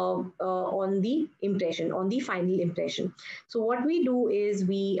on the impression, on the final impression. So what we do is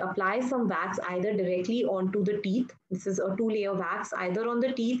we apply some wax either directly onto the teeth. This is a two-layer wax either on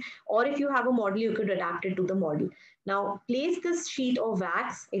the teeth, or if you have a model, you could adapt it to the model. Now place this sheet of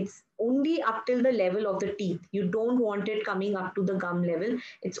wax. It's only up till the level of the teeth. You don't want it coming up to the gum level.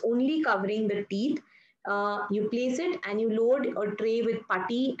 It's only covering the teeth. You place it and you load a tray with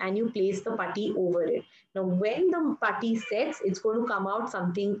putty and you place the putty over it. Now, when the putty sets, it's going to come out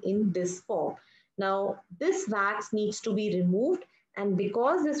something in this form. Now, this wax needs to be removed, and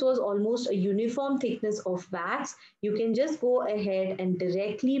because this was almost a uniform thickness of wax, you can just go ahead and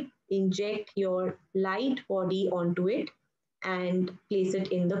directly inject your light body onto it and place it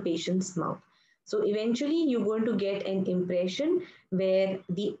in the patient's mouth. So eventually you're going to get an impression where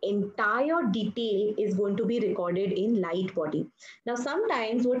the entire detail is going to be recorded in light body. Now,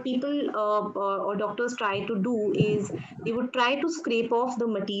 sometimes what people or doctors try to do is they would try to scrape off the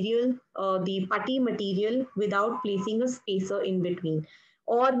material, the putty material, without placing a spacer in between.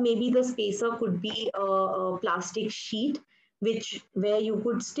 Or maybe the spacer could be a plastic sheet which where you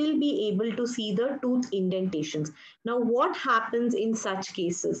could still be able to see the tooth indentations. Now, what happens in such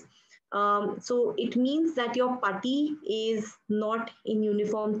cases? So it means that your putty is not in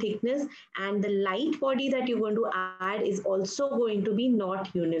uniform thickness, and the light body that you're going to add is also going to be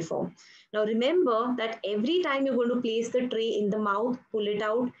not uniform. Now remember that every time you're going to place the tray in the mouth, pull it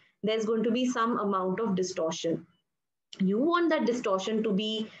out, there's going to be some amount of distortion. You want that distortion to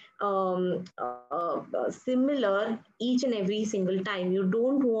be similar each and every single time. You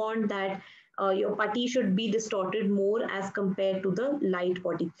don't want that your putty should be distorted more as compared to the light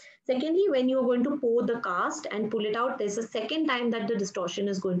body. Secondly, when you're going to pour the cast and pull it out, there's a second time that the distortion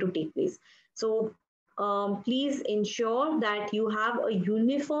is going to take place. So please ensure that you have a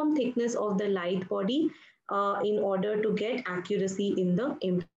uniform thickness of the light body in order to get accuracy in the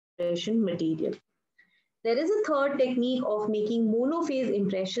impression material. There is a third technique of making monophase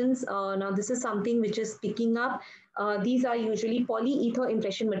impressions. Now, this is something which is picking up. These are usually polyether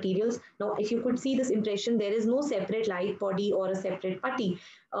impression materials. Now, if you could see this impression, there is no separate light body or a separate putty.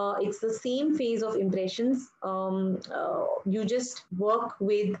 It's the same phase of impressions. You just work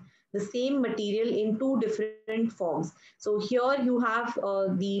with the same material in two different forms. So here you have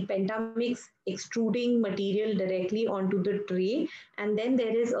the Pentamix extruding material directly onto the tray, and then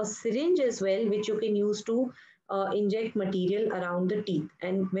there is a syringe as well which you can use to inject material around the teeth.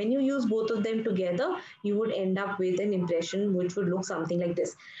 And when you use both of them together, you would end up with an impression which would look something like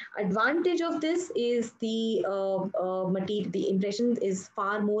this. Advantage of this is the impression is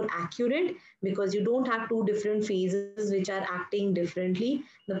far more accurate because you don't have two different phases which are acting differently.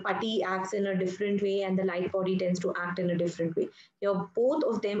 The putty acts in a different way and the light body tends to act in a different way. Here both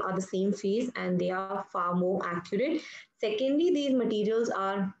of them are the same phase and they are far more accurate. Secondly, these materials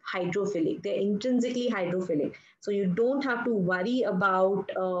are hydrophilic. They're intrinsically hydrophilic. So you don't have to worry about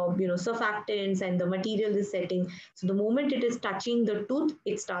surfactants and the material is setting. So the moment it is touching the tooth,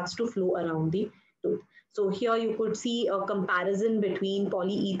 it starts to flow around the tooth. So here you could see a comparison between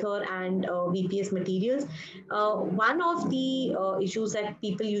polyether and VPS materials. One of the issues that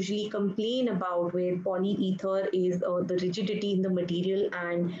people usually complain about with polyether is the rigidity in the material,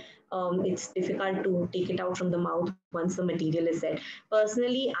 and it's difficult to take it out from the mouth once the material is set.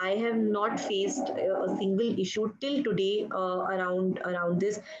 Personally, I have not faced a single issue till today around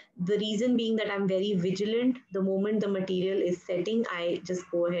this. The reason being that I'm very vigilant. The moment the material is setting, I just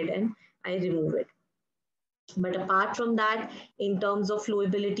go ahead and I remove it. But apart from that, in terms of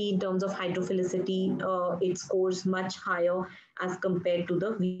flowability, in terms of hydrophilicity, it scores much higher as compared to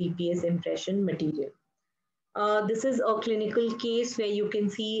the VPS impression material. This is a clinical case where you can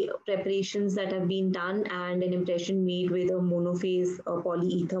see preparations that have been done and an impression made with a monophase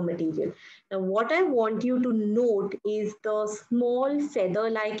polyether material. Now, what I want you to note is the small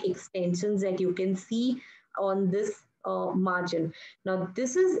feather-like extensions that you can see on this margin. Now,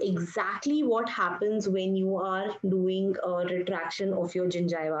 this is exactly what happens when you are doing a retraction of your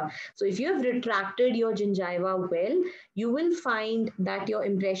gingiva. So if you have retracted your gingiva well, you will find that your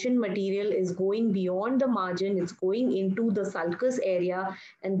impression material is going beyond the margin, it's going into the sulcus area,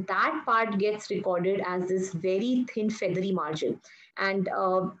 and that part gets recorded as this very thin feathery margin. And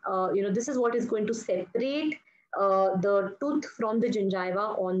this is what is going to separate the tooth from the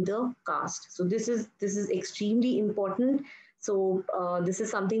gingiva on the cast. So this is extremely important. So this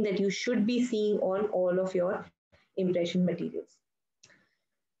is something that you should be seeing on all of your impression materials.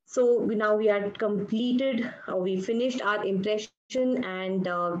 So now we are completed, we finished our impression, and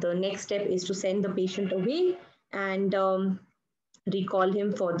the next step is to send the patient away and recall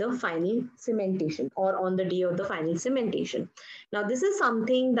him for the final cementation or on the day of the final cementation. Now, this is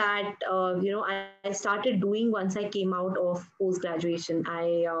something that I started doing once I came out of post graduation.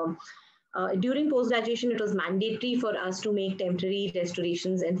 During post graduation, it was mandatory for us to make temporary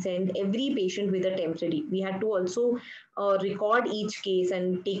restorations and send every patient with a temporary. We had to also record each case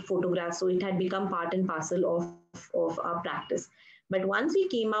and take photographs, so it had become part and parcel of our practice. But once we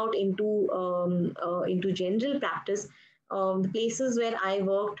came out into general practice, the places where I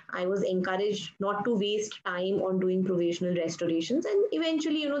worked, I was encouraged not to waste time on doing provisional restorations, and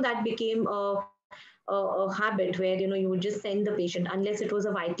eventually, that became a habit where you would just send the patient unless it was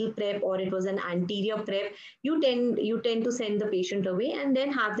a vital prep or it was an anterior prep. You tend to send the patient away and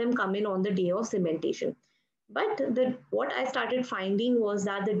then have them come in on the day of cementation. But what I started finding was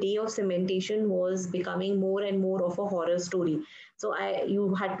that the day of cementation was becoming more and more of a horror story. So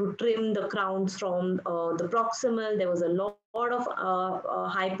you had to trim the crowns from the proximal. There was a lot of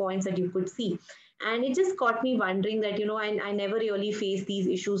high points that you could see, and it just got me wondering that I never really faced these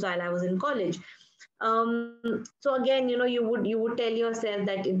issues while I was in college. So again, you would tell yourself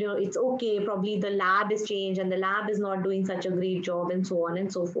that it's okay, probably the lab is changed and the lab is not doing such a great job, and so on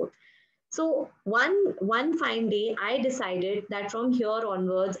and so forth. So one fine day, I decided that from here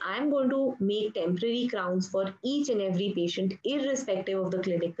onwards, I'm going to make temporary crowns for each and every patient, irrespective of the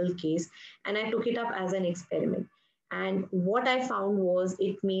clinical case. And I took it up as an experiment. And what I found was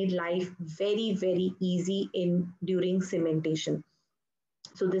it made life very, very easy in during cementation.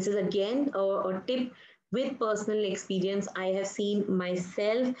 So this is again a tip with personal experience. I have seen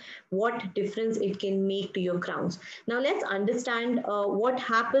myself what difference it can make to your crowns. Now let's understand what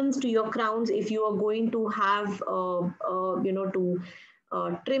happens to your crowns if you are going to have, to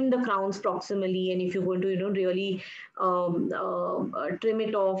trim the crowns proximally, and if you're going to, really trim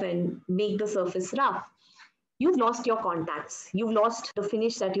it off and make the surface rough. You've lost your contacts. You've lost the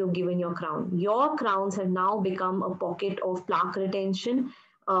finish that you've given your crown. Your crowns have now become a pocket of plaque retention,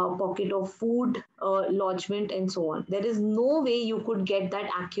 a pocket of food lodgement, and so on. There is no way you could get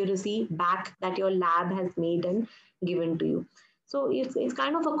that accuracy back that your lab has made and given to you. So it's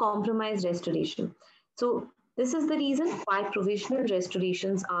kind of a compromised restoration. So this is the reason why provisional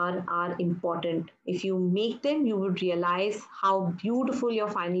restorations are important. If you make them, you would realize how beautiful your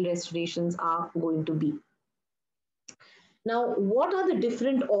final restorations are going to be. Now, what are the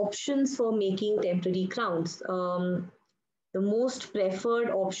different options for making temporary crowns? The most preferred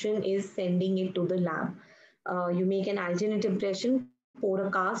option is sending it to the lab. You make an alternate impression, pour a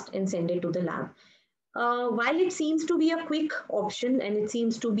cast, and send it to the lab. While it seems to be a quick option and it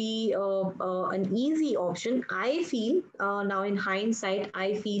seems to be an easy option, I feel now in hindsight,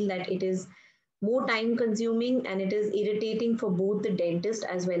 I feel that it is more time consuming and it is irritating for both the dentist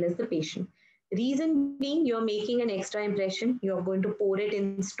as well as the patient. Reason being, you're making an extra impression, you're going to pour it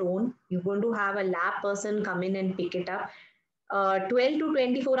in stone, you're going to have a lab person come in and pick it up. 12 to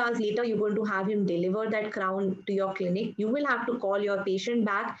 24 hours later, you're going to have him deliver that crown to your clinic. You will have to call your patient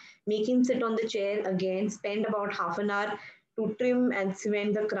back, make him sit on the chair again, spend about half an hour to trim and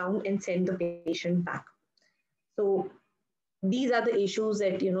cement the crown and send the patient back. So these are the issues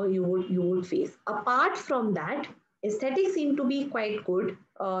that you would face. Apart from that, aesthetics seem to be quite good.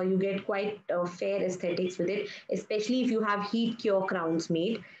 You get quite fair aesthetics with it, especially if you have heat cure crowns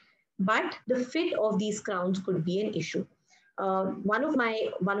made. But the fit of these crowns could be an issue. One of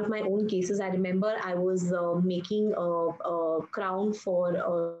my own cases, I remember I was making a crown for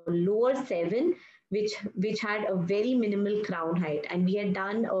a lower 7, which had a very minimal crown height, and we had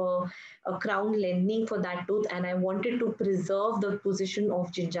done a crown lengthening for that tooth, and I wanted to preserve the position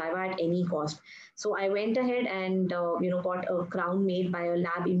of gingiva at any cost. So I went ahead and got a crown made by a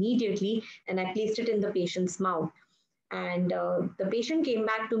lab immediately, and I placed it in the patient's mouth. And the patient came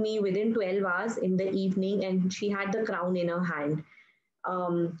back to me within 12 hours in the evening, and she had the crown in her hand.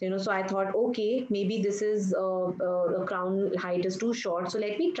 So I thought, okay, maybe this is the crown height is too short. So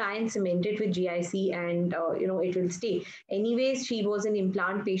let me try and cement it with GIC, and it will stay. Anyways, she was an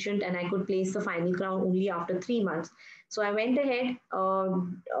implant patient, and I could place the final crown only after 3 months. So I went ahead,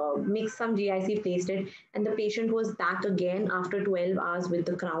 mixed some GIC, placed it, and the patient was back again after 12 hours with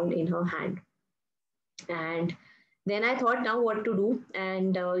the crown in her hand. And then I thought, now what to do?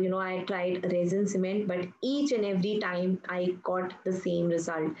 And I tried resin cement, but each and every time I got the same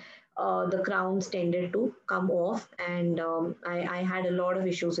result. The crowns tended to come off, and I had a lot of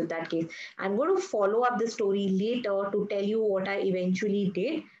issues with that case. I'm going to follow up the story later to tell you what I eventually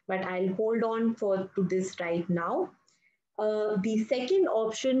did, but I'll hold on to this right now. The second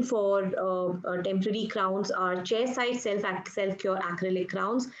option for temporary crowns are chair side self cure acrylic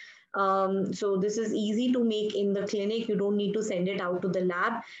crowns. So this is easy to make in the clinic. You don't need to send it out to the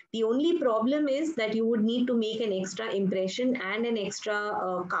lab. The only problem is that you would need to make an extra impression and an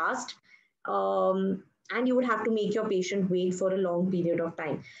extra cast, and you would have to make your patient wait for a long period of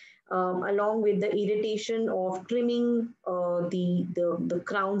time. Along with the irritation of trimming the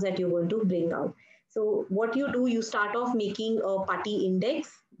crowns that you're going to bring out. So what you do, you start off making a putty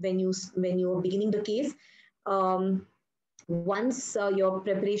index when you are beginning the case. Um, Once your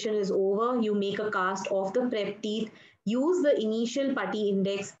preparation is over, you make a cast of the prep teeth, use the initial putty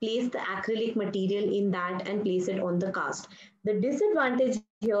index, place the acrylic material in that and place it on the cast. The disadvantage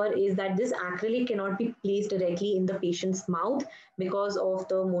here is that this acrylic cannot be placed directly in the patient's mouth because of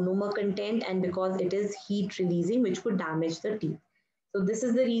the monomer content and because it is heat releasing, which could damage the teeth. So this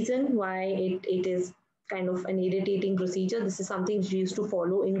is the reason why it is kind of an irritating procedure. This is something we used to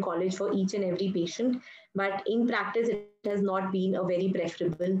follow in college for each and every patient, but in practice, it has not been a very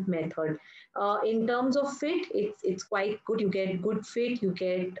preferable method. In terms of fit, it's quite good. You get good fit, you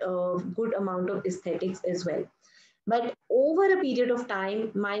get a good amount of aesthetics as well. But over a period of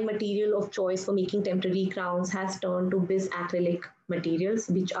time, my material of choice for making temporary crowns has turned to bis acrylic materials,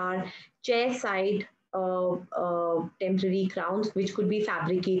 which are chair side temporary crowns, which could be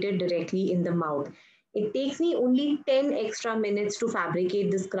fabricated directly in the mouth. It takes me only 10 extra minutes to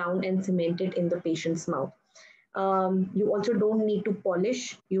fabricate this crown and cement it in the patient's mouth. You also don't need to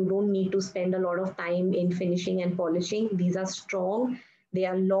polish. You don't need to spend a lot of time in finishing and polishing. These are strong. They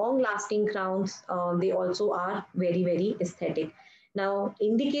are long lasting crowns. They also are very, very aesthetic. Now,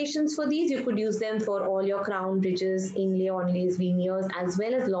 indications for these, you could use them for all your crown bridges, inlay, onlays, veneers, as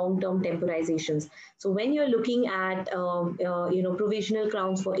well as long-term temporizations. So when you're looking at, provisional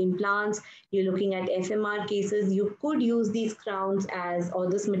crowns for implants, you're looking at FMR cases, you could use these crowns as, or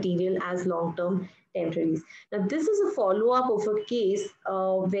this material as long-term temporaries. Now, this is a follow-up of a case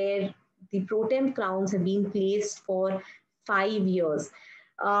where the pro-temp crowns have been placed for 5 years.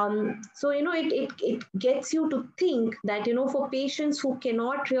 It gets you to think that, for patients who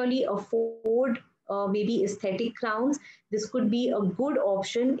cannot really afford maybe aesthetic crowns, this could be a good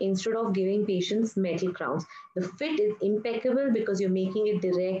option instead of giving patients metal crowns. The fit is impeccable because you're making it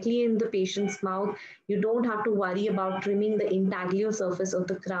directly in the patient's mouth. You don't have to worry about trimming the intaglio surface of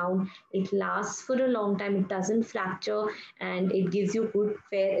the crown. It lasts for a long time, it doesn't fracture, and it gives you good,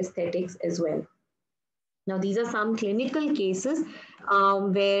 fair aesthetics as well. Now, these are some clinical cases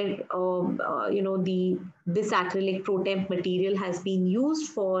where the this acrylic pro-temp material has been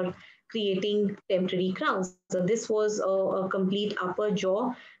used for creating temporary crowns. So this was a complete upper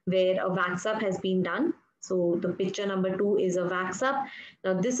jaw where a wax up has been done. So the picture number 2 is a wax up.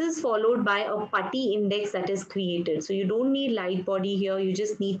 Now this is followed by a putty index that is created. So you don't need light body here, you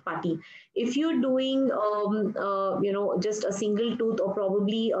just need putty. If you're doing just a single tooth or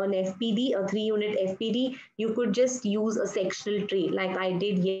probably an FPD, a 3-unit FPD, you could just use a sectional tray like I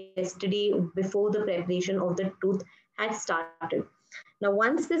did yesterday before the preparation of the tooth had started. Now,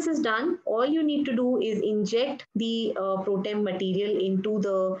 once this is done, all you need to do is inject the pro-temp material into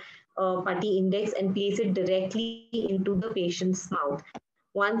the putty index and place it directly into the patient's mouth.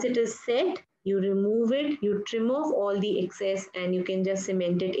 Once it is set, you remove it, you trim off all the excess, and you can just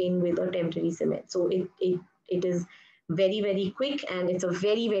cement it in with a temporary cement. So it is very, very quick, and it's a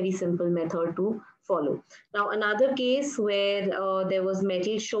very, very simple method to follow. Now, another case where there was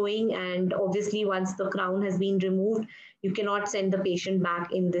metal showing, and obviously once the crown has been removed, you cannot send the patient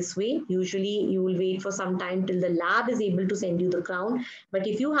back in this way. Usually you will wait for some time till the lab is able to send you the crown. But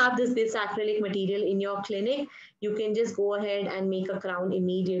if you have this acrylic material in your clinic, you can just go ahead and make a crown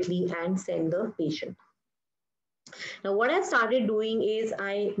immediately and send the patient. Now, what I've started doing is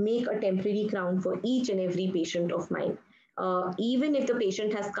I make a temporary crown for each and every patient of mine. Even if the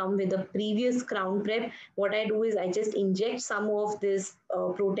patient has come with a previous crown prep, what I do is I just inject some of this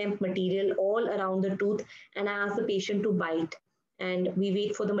pro-temp material all around the tooth and I ask the patient to bite. And we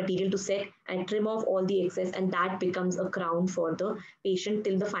wait for the material to set and trim off all the excess, and that becomes a crown for the patient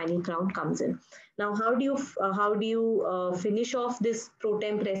till the final crown comes in. Now, how do you finish off this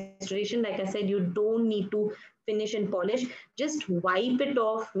pro-temp restoration? Like I said, you don't need to finish and polish. Just wipe it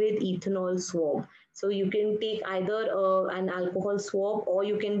off with ethanol swab. So you can take either an alcohol swab or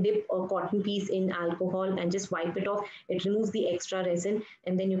you can dip a cotton piece in alcohol and just wipe it off. It removes the extra resin,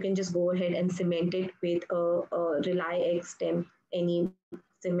 and then you can just go ahead and cement it with a Rely X Temp, any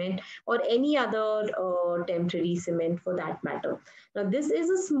cement or any other temporary cement for that matter. Now this is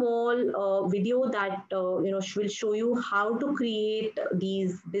a small video that will show you how to create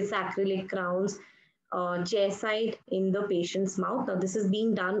these acrylic crowns chair side in the patient's mouth. Now this is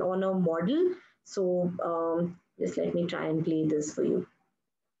being done on a model. So just let me try and play this for you.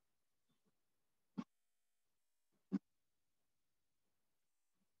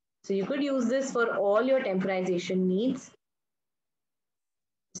 So you could use this for all your temporization needs.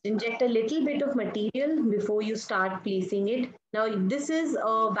 Just inject a little bit of material before you start placing it. Now, this is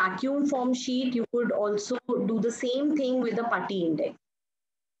a vacuum form sheet. You could also do the same thing with the putty index.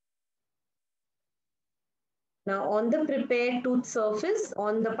 Now, on the prepared tooth surface,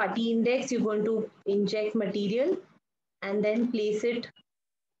 on the putty index, you're going to inject material and then place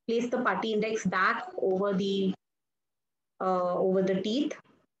the putty index back over the teeth,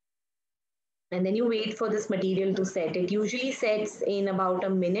 and then you wait for this material to set. It usually sets in about a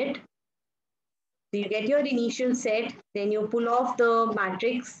minute. So you get your initial set, then you pull off the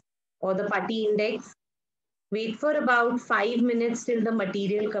matrix or the putty index, wait for about 5 minutes till the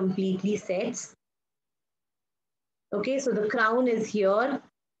material completely sets. Okay, so the crown is here.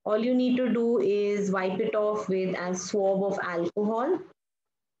 All you need to do is wipe it off with a swab of alcohol.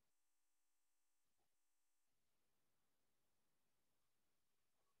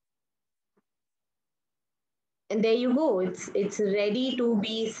 And there you go. It's ready to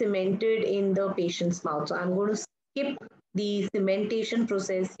be cemented in the patient's mouth. So I'm going to skip the cementation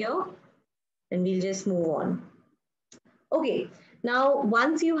process here and we'll just move on. Okay, now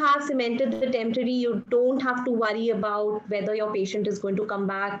once you have cemented the temporary, you don't have to worry about whether your patient is going to come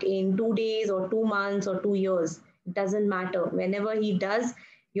back in 2 days or 2 months or 2 years. It doesn't matter. Whenever he does,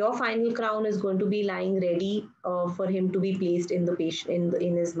 your final crown is going to be lying ready for him to be placed in the patient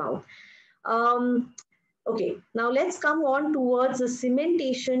in his mouth. Um, Okay, now let's come on towards the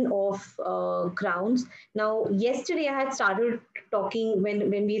cementation of crowns. Now, yesterday I had started talking, when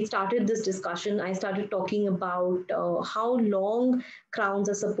we had started this discussion, I started talking about how long crowns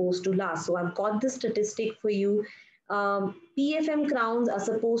are supposed to last. So I've got the statistic for you. PFM crowns are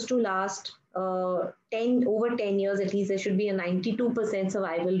supposed to last 10 years at least. There should be a 92%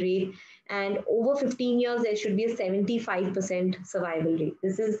 survival rate, and over 15 years there should be a 75% survival rate.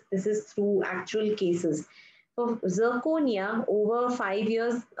 This is through actual cases. For zirconia, over 5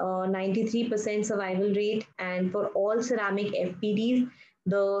 years, 93% survival rate, and for all ceramic FPDs,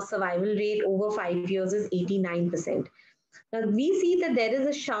 the survival rate over 5 years is 89%. Now we see that there is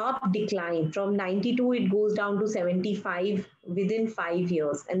a sharp decline. From 92, it goes down to 75 within 5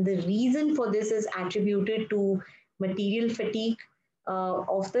 years. And the reason for this is attributed to material fatigue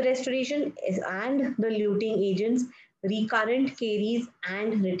of the restoration and the luting agents, recurrent caries,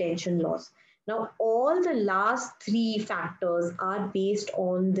 and retention loss. Now, all the last three factors are based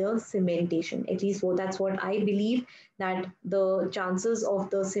on the cementation. At least that's what I believe, that the chances of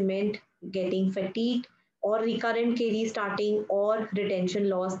the cement getting fatigued or recurrent caries starting or retention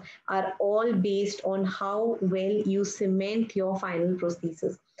loss are all based on how well you cement your final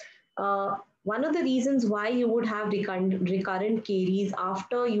prosthesis. One of the reasons why you would have recurrent caries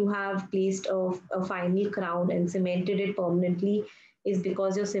after you have placed a final crown and cemented it permanently is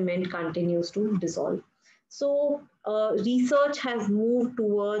because your cement continues to dissolve. So, research has moved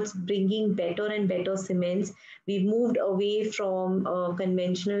towards bringing better and better cements. We've moved away from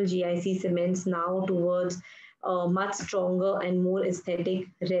conventional GIC cements now towards much stronger and more aesthetic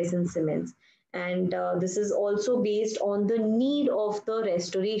resin cements. And this is also based on the need of the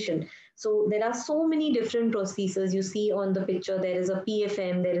restoration. So there are so many different prostheses. You see on the picture, there is a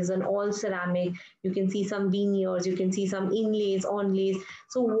PFM, there is an all ceramic, you can see some veneers, you can see some inlays, onlays.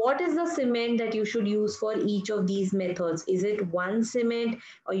 So what is the cement that you should use for each of these methods? Is it one cement,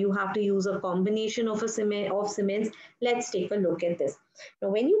 or you have to use a combination of cements? Let's take a look at this. Now,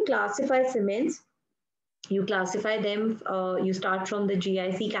 when you classify cements, you classify them, you start from the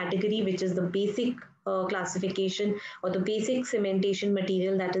GIC category, which is the basic classification or the basic cementation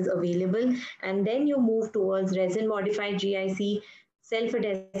material that is available. And then you move towards resin modified GIC,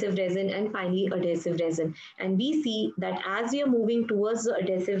 self-adhesive resin, and finally adhesive resin. And we see that as we are moving towards the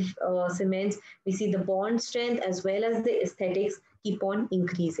adhesive cements, we see the bond strength as well as the aesthetics keep on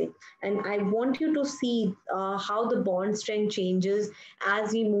increasing. And I want you to see how the bond strength changes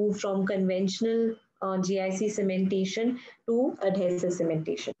as we move from conventional GIC cementation to adhesive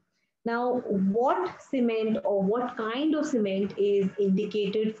cementation. Now, what cement or what kind of cement is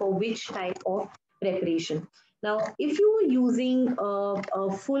indicated for which type of preparation? Now, if you are using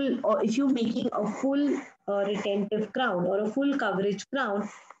a full, or if you're making a full retentive crown or a full coverage crown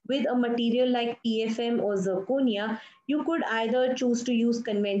with a material like PFM or zirconia, you could either choose to use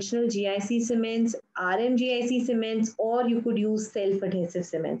conventional GIC cements, RMGIC cements, or you could use self-adhesive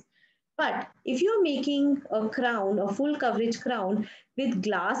cements. But if you're making a crown, a full coverage crown with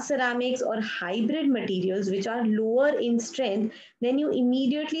glass ceramics or hybrid materials which are lower in strength, then you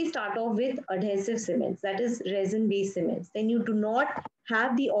immediately start off with adhesive cements, that is resin-based cements. Then you do not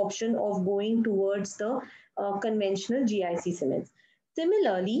have the option of going towards the conventional GIC cements.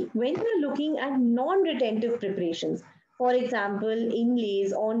 Similarly, when you're looking at non-retentive preparations, for example,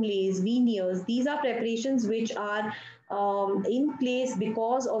 inlays, onlays, veneers, these are preparations which are in place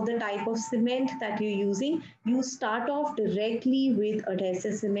because of the type of cement that you're using. You start off directly with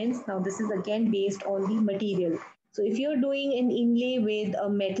adhesive cements. Now, this is again based on the material. So, if you're doing an inlay with a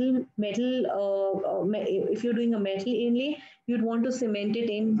if you're doing a metal inlay, you'd want to cement it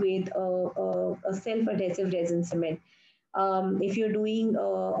in with a self-adhesive resin cement. If you're doing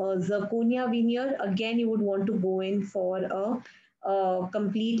a zirconia veneer, again, you would want to go in for a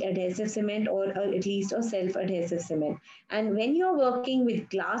complete adhesive cement or at least a self-adhesive cement. And when you're working with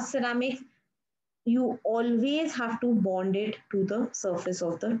glass ceramics, you always have to bond it to the surface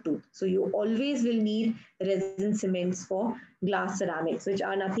of the tooth. So you always will need resin cements for glass ceramics, which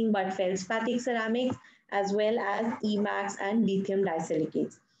are nothing but feldspathic ceramics as well as Emax and lithium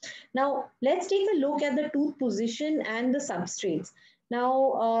disilicates. Now, let's take a look at the tooth position and the substrates.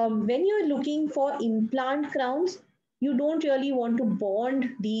 Now, when you're looking for implant crowns, you don't really want to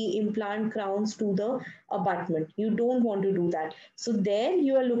bond the implant crowns to the abutment. You don't want to do that. So there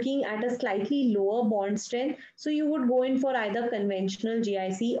you are looking at a slightly lower bond strength. So you would go in for either conventional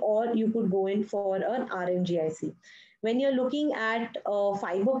GIC or you could go in for an RNGIC. When you're looking at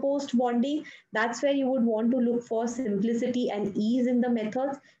fiber post bonding, that's where you would want to look for simplicity and ease in the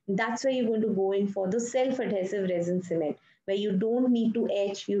methods. That's where you're going to go in for the self-adhesive resin cement, where you don't need to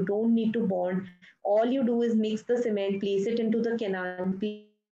etch, you don't need to bond. All you do is mix the cement, place it into the canal,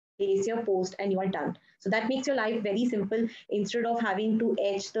 place your post, and you are done. So that makes your life very simple. Instead of having to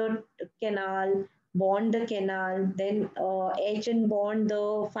etch the canal, bond the canal, then etch and bond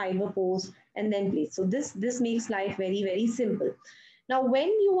the fiber post, and then place. So this makes life very simple. Now, when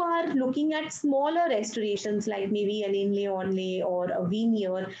you are looking at smaller restorations like maybe an inlay onlay or a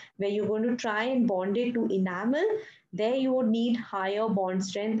veneer where you're going to try and bond it to enamel, there you would need higher bond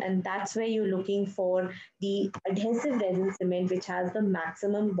strength, and that's where you're looking for the adhesive resin cement, which has the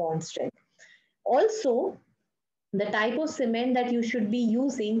maximum bond strength. Also, the type of cement that you should be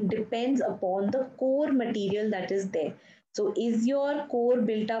using depends upon the core material that is there. So is your core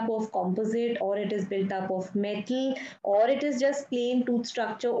built up of composite, or it is built up of metal, or it is just plain tooth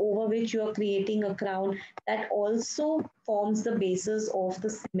structure over which you are creating a crown? That also forms the basis of the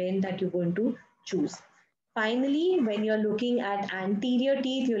cement that you're going to choose. Finally, when you're looking at anterior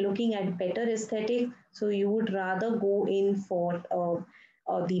teeth, you're looking at better aesthetic. So you would rather go in for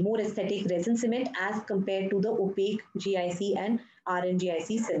the more aesthetic resin cement as compared to the opaque GIC and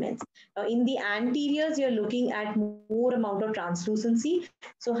RNGIC cements. In the anteriors, you're looking at more amount of translucency.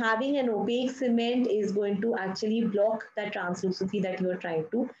 So having an opaque cement is going to actually block that translucency that you are trying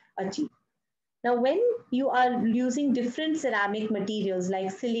to achieve. Now, when you are using different ceramic materials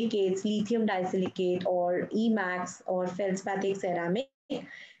like silicates, lithium disilicate, or Emax or feldspathic ceramic,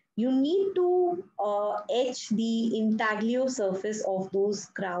 you need to etch the intaglio surface of those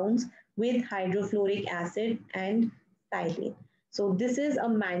crowns with hydrofluoric acid and silane. So this is a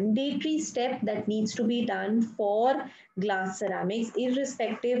mandatory step that needs to be done for glass ceramics,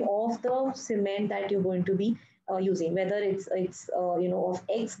 irrespective of the cement that you're going to be using, whether it's of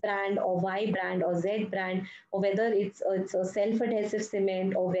X brand or Y brand or Z brand, or whether it's a self-adhesive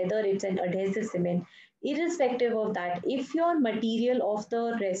cement or whether it's an adhesive cement. Irrespective of that, if your material of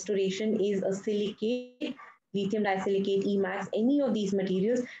the restoration is a silicate, lithium disilicate, Emax, any of these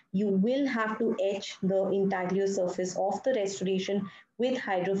materials, you will have to etch the intaglio surface of the restoration with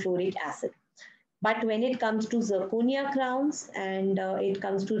hydrofluoric acid. But when it comes to zirconia crowns and it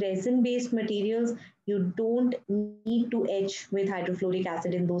comes to resin based materials, you don't need to etch with hydrofluoric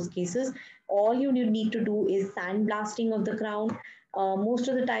acid in those cases. All you need to do is sandblasting of the crown. Most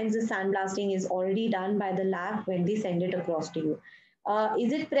of the times, the sandblasting is already done by the lab when they send it across to you.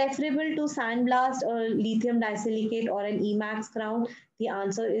 Is it preferable to sandblast a lithium disilicate or an Emax crown? The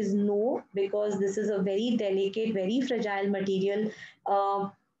answer is no, because this is a very delicate, very fragile material.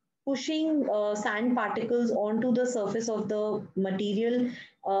 Pushing sand particles onto the surface of the material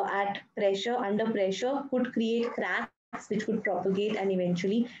at pressure, under pressure, could create cracks which could propagate and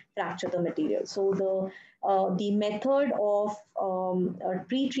eventually fracture the material. So the method of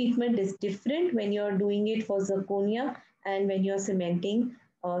pre-treatment is different when you're doing it for zirconia and when you're cementing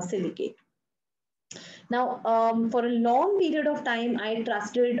silicate. Now, for a long period of time, I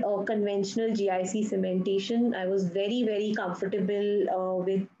trusted conventional GIC cementation. I was very comfortable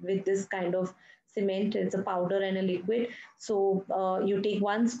with this kind of cement. It's a powder and a liquid. So you take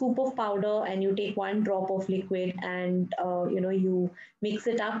one scoop of powder and you take one drop of liquid, and you mix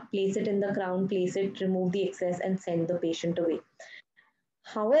it up, place it in the crown, place it, remove the excess, and send the patient away.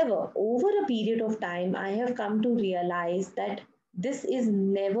 However, over a period of time, I have come to realize that this is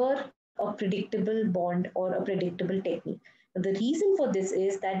never a predictable bond or a predictable technique. The reason for this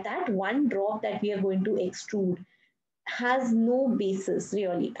is that that one drop that we are going to extrude has no basis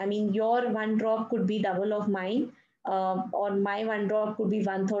really. I mean, your one drop could be double of mine, or my one drop could be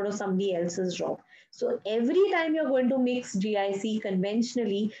one third of somebody else's drop. So every time you're going to mix GIC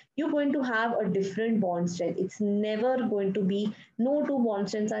conventionally, you're going to have a different bond strength. It's never going to be, no two bond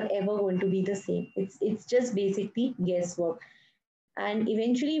strengths are ever going to be the same. It's just basically guesswork. And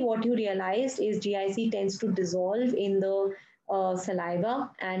eventually, what you realized is GIC tends to dissolve in the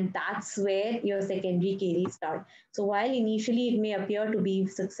saliva, and that's where your secondary caries start. So, while initially it may appear to be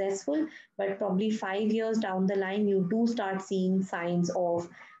successful, but probably 5 years down the line, you do start seeing signs of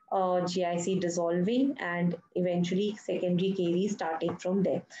GIC dissolving and eventually secondary caries starting from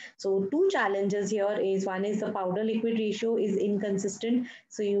there. So, two challenges here is one is the powder liquid ratio is inconsistent.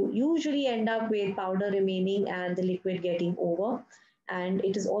 So, you usually end up with powder remaining and the liquid getting over, and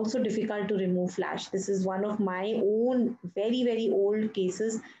it is also difficult to remove flash. This is one of my own very old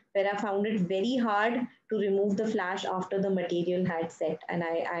cases where I found it very hard to remove the flash after the material had set, and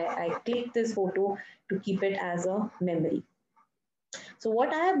I clicked this photo to keep it as a memory. So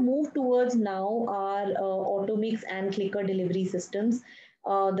what I have moved towards now are automix and clicker delivery systems.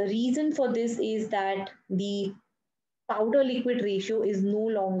 The reason for this is that the powder liquid ratio is no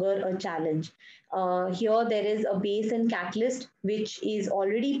longer a challenge. Here there is a base and catalyst which is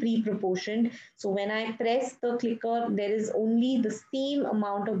already pre-proportioned. So when I press the clicker, there is only the same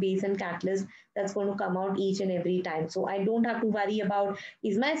amount of base and catalyst that's going to come out each and every time. So I don't have to worry about,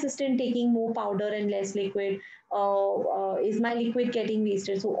 is my assistant taking more powder and less liquid? Is my liquid getting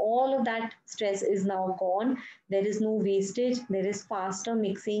wasted? So all of that stress is now gone. There is no wastage. There is faster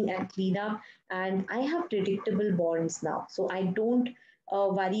mixing and cleanup, and I have predictable bonds now. So I don't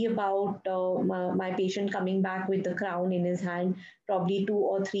worry about my patient coming back with the crown in his hand probably 2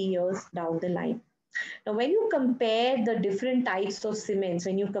 or 3 years down the line. Now, when you compare the different types of cements,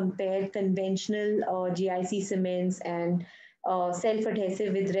 when you compare conventional GIC cements and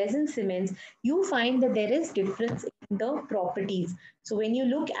self-adhesive with resin cements, you find that there is difference in the properties. So when you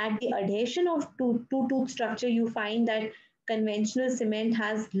look at the adhesion of two-tooth structure, you find that conventional cement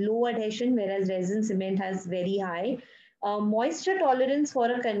has low adhesion, whereas resin cement has very high. Moisture tolerance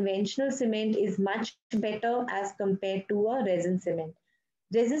for a conventional cement is much better as compared to a resin cement.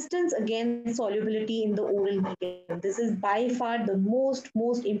 Resistance against solubility in the oral medium. This is by far the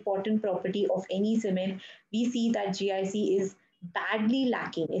most important property of any cement. We see that GIC is badly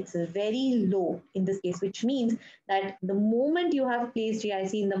lacking. It's very low in this case, which means that the moment you have placed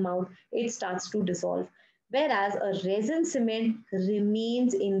GIC in the mouth, it starts to dissolve. Whereas a resin cement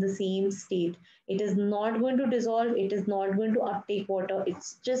remains in the same state. It is not going to dissolve, it is not going to uptake water,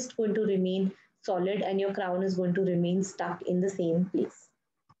 it's just going to remain solid, and your crown is going to remain stuck in the same place.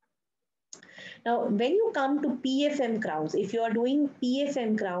 Now, when you come to PFM crowns, if you are doing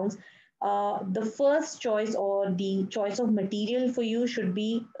PFM crowns, the first choice or the choice of material for you should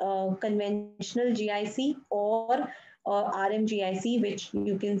be conventional GIC or RMGIC, which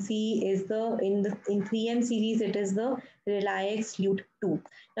you can see is in 3M series, it is the Reliax Lute 2.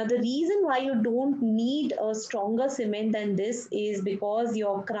 Now, the reason why you don't need a stronger cement than this is because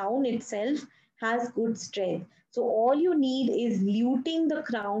your crown itself has good strength. So all you need is luting the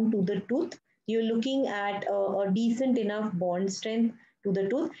crown to the tooth. You're looking at a decent enough bond strength to the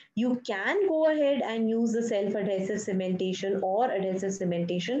tooth. You can go ahead and use the self-adhesive cementation or adhesive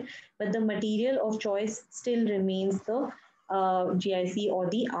cementation, but the material of choice still remains the GIC or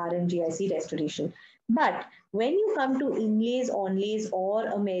the RMGIC restoration. But when you come to inlays, onlays, or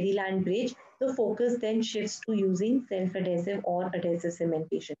a Maryland bridge, the focus then shifts to using self-adhesive or adhesive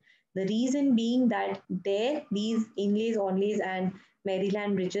cementation. The reason being that there, these inlays, onlays, and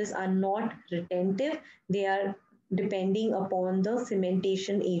Maryland bridges are not retentive. They are depending upon the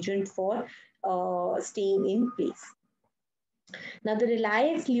cementation agent for staying in place. Now the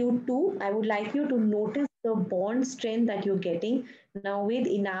Reliance Lute 2, I would like you to notice the bond strength that you're getting. Now with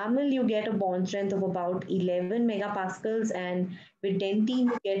enamel, you get a bond strength of about 11 megapascals, and with dentine,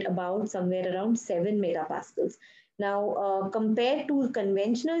 you get about somewhere around 7 megapascals. Now, compared to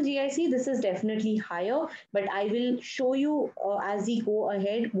conventional GIC, this is definitely higher, but I will show you as we go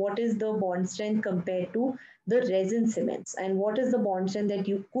ahead what is the bond strength compared to the resin cements and what is the bond strength that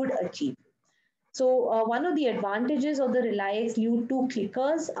you could achieve. So one of the advantages of the Reliax Lute 2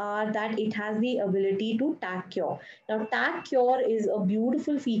 clickers are that it has the ability to tag cure. Now tag cure is a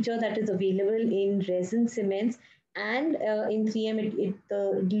beautiful feature that is available in resin cements, and in 3M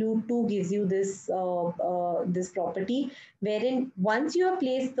the Lute 2 gives you this property wherein once you have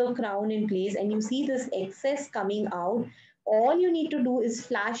placed the crown in place and you see this excess coming out, All you need to do is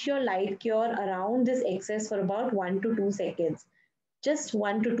flash your light cure around this excess for about 1 to 2 seconds, just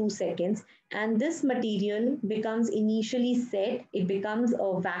 1 to 2 seconds, and this material becomes initially set. It becomes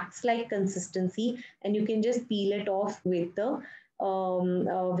a wax like consistency, and you can just peel it off with a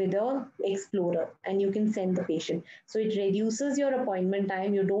explorer, and you can send the patient. So it reduces your appointment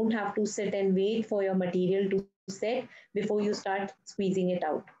time. You don't have to sit and wait for your material to set before you start squeezing it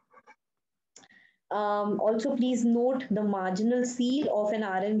out. Also, please note the marginal seal of an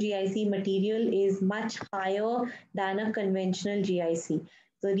RMGIC material is much higher than a conventional GIC.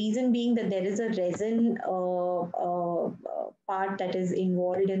 The reason being that there is a resin part that is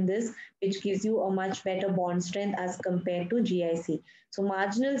involved in this, which gives you a much better bond strength as compared to GIC. So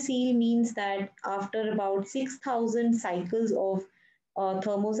marginal seal means that after about 6,000 cycles of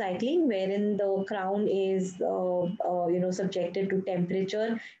thermocycling, wherein the crown is subjected to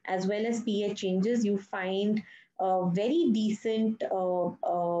temperature as well as pH changes, you find a very decent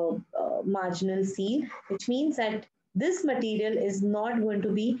marginal seal, which means that this material is not going to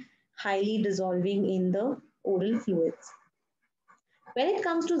be highly dissolving in the oral fluids. When it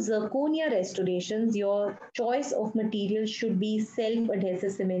comes to zirconia restorations, your choice of material should be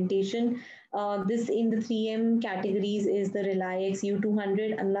self-adhesive cementation. This in the 3M categories is the Reliex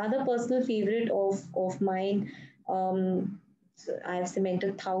U200. Another personal favorite of mine. I have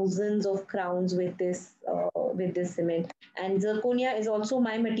cemented thousands of crowns with this cement, and zirconia is also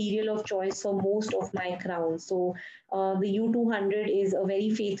my material of choice for most of my crowns. So the U200 is a very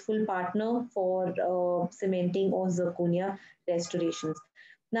faithful partner for cementing or zirconia restorations.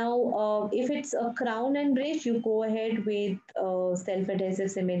 Now, if it's a crown and bridge, you go ahead with self-adhesive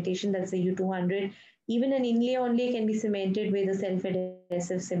cementation, that's the U200. Even an inlay only can be cemented with a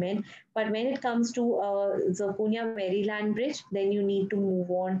self-adhesive cement. But when it comes to zirconia Maryland bridge, then you need to move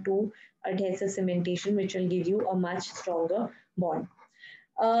on to adhesive cementation, which will give you a much stronger bond.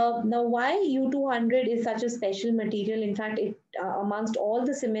 Now, why U200 is such a special material? In fact, amongst all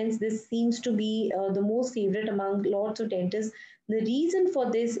the cements, this seems to be the most favorite among lots of dentists. The reason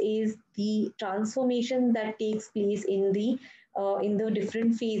for this is the transformation that takes place in the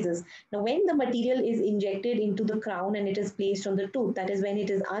different phases. Now, when the material is injected into the crown and it is placed on the tooth, that is when it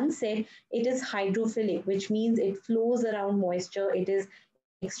is unset, it is hydrophilic, which means it flows around moisture. It is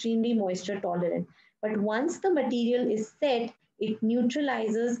extremely moisture tolerant. But once the material is set, it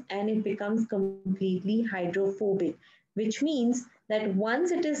neutralizes and it becomes completely hydrophobic, which means that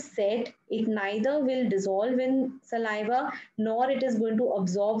once it is set, it neither will dissolve in saliva nor it is going to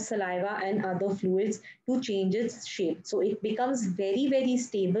absorb saliva and other fluids to change its shape. So it becomes very, very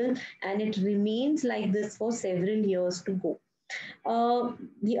stable and it remains like this for several years to go.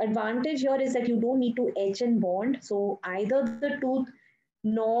 The advantage here is that you don't need to etch and bond. So either the tooth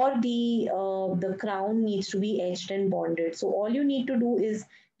nor the crown needs to be etched and bonded. So all you need to do is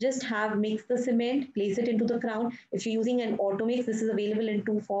just have mix the cement, place it into the crown. If you're using an automix, this is available in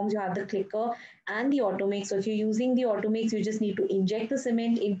two forms. You have the clicker and the automix. So if you're using the automix, you just need to inject the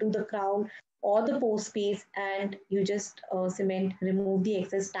cement into the crown or the pore space, and you just cement, remove the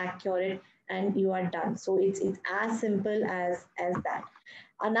excess, stack, cure it, and you are done. So it's as simple as that.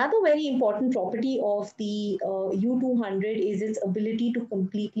 Another very important property of the U200 is its ability to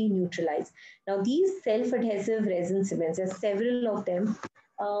completely neutralize. Now, these self-adhesive resin cements, there's several of them.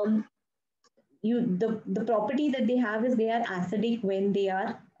 Um, the property that they have is they are acidic when they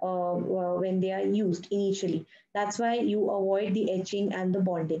are used initially. That's why you avoid the etching and the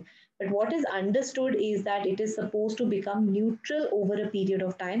bonding. But what is understood is that it is supposed to become neutral over a period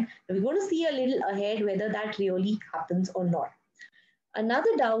of time. We're going to see a little ahead whether that really happens or not.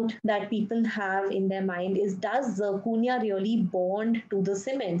 Another doubt that people have in their mind is, does zirconia really bond to the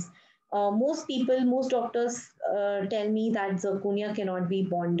cements? Most doctors tell me that zirconia cannot be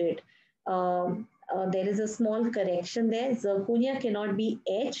bonded. There is a small correction there. Zirconia cannot be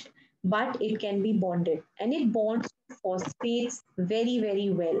etched, but it can be bonded, and it bonds to phosphates very, very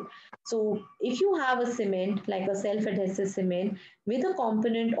well. So if you have a cement, like a self-adhesive cement, with a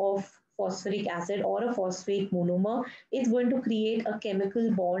component of phosphoric acid or a phosphate monomer, it's going to create a chemical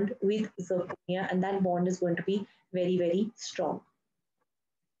bond with zirconia, and that bond is going to be very, very strong.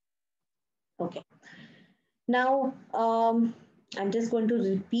 Okay. Now, I'm just going to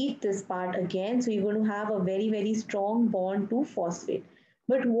repeat this part again. So you're going to have a very, very strong bond to phosphate.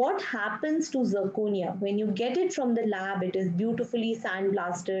 But what happens to zirconia? When you get it from the lab, it is beautifully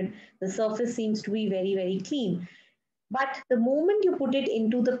sandblasted. The surface seems to be very, very clean. But the moment you put it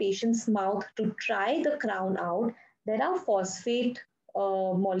into the patient's mouth to try the crown out, there are phosphate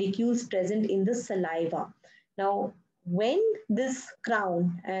molecules present in the saliva. Now, when this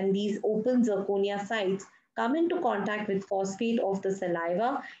crown and these open zirconia sites come into contact with phosphate of the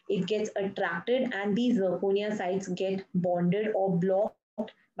saliva, it gets attracted and these zirconia sites get bonded or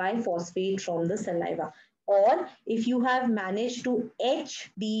blocked by phosphate from the saliva. Or if you have managed to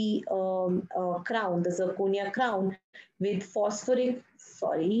etch the crown, the zirconia crown with phosphoric,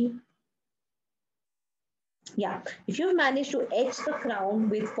 sorry, yeah, if you've managed to etch the crown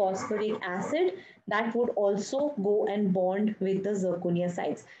with phosphoric acid, that would also go and bond with the zirconia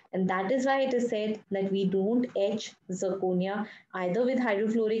sites. And that is why it is said that we don't etch zirconia either with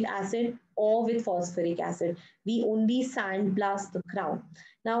hydrofluoric acid or with phosphoric acid. We only sandblast the crown.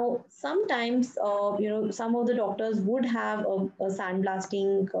 Now, sometimes, some of the doctors would have a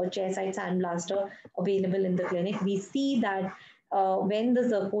sandblasting chairside sandblaster available in the clinic. We see that when the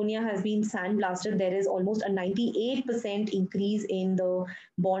zirconia has been sandblasted, there is almost a 98% increase in the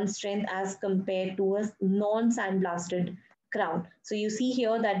bond strength as compared to a non-sandblasted crown. So you see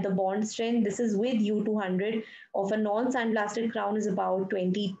here that the bond strength, this is with U200 of a non-sandblasted crown is about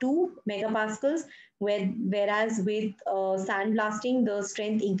 22 megapascals, whereas with sandblasting, the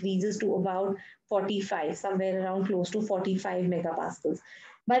strength increases to about 45, somewhere around close to 45 megapascals.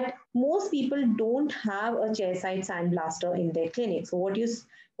 But most people don't have a chairside sandblaster in their clinic. So what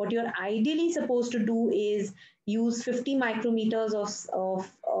you're ideally supposed to do is use 50 micrometers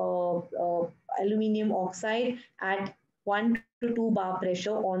of aluminum oxide at 1 to 2 bar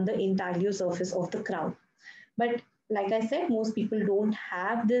pressure on the intaglio surface of the crown. But like I said, most people don't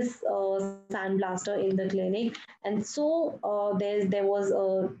have this sandblaster in the clinic, and so there was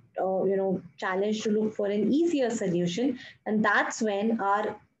a challenge to look for an easier solution, and that's when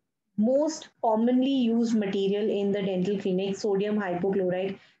our most commonly used material in the dental clinic, sodium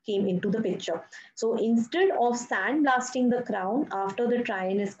hypochlorite, came into the picture. So instead of sandblasting the crown after the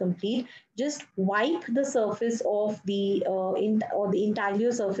try-in is complete, just wipe the surface of the or the intaglio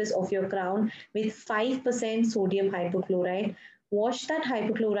surface of your crown with 5% sodium hypochlorite. Wash that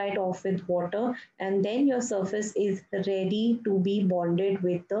hypochlorite off with water, and then your surface is ready to be bonded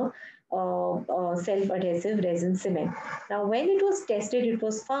with the self-adhesive resin cement. Now, when it was tested, it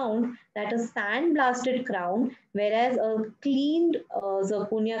was found that a sand-blasted crown, whereas a cleaned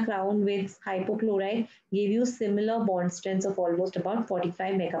zirconia crown with hypochlorite gave you similar bond strengths of almost about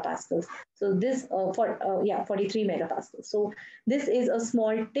 45 megapascals. So this, 43 megapascals. So this is a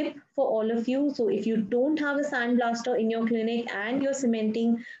small tip for all of you. So if you don't have a sandblaster in your clinic and you're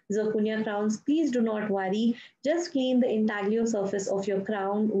cementing zirconia crowns, please do not worry. Just clean the intaglio surface of your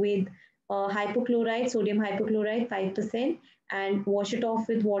crown with hypochlorite, sodium hypochlorite, 5%, and wash it off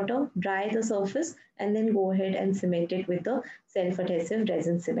with water, dry the surface, and then go ahead and cement it with the self-adhesive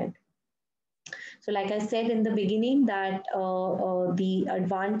resin cement. So like I said in the beginning that the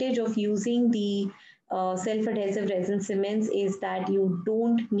advantage of using the self-adhesive resin cements is that you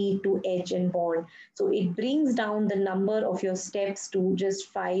don't need to etch and bond. So it brings down the number of your steps to just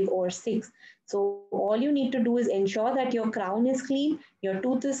 5 or 6. So all you need to do is ensure that your crown is clean, your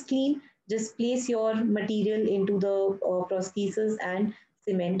tooth is clean, just place your material into the prosthesis and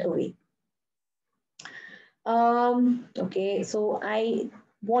cement away. Okay, so I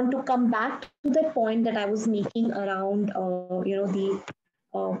want to come back to that point that I was making around, uh,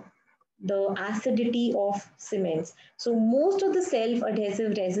 the acidity of cements. So most of the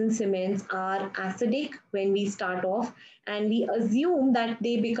self-adhesive resin cements are acidic when we start off, and we assume that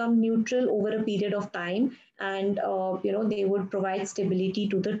they become neutral over a period of time, and they would provide stability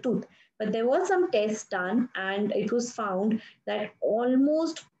to the tooth. But there was some tests done, and it was found that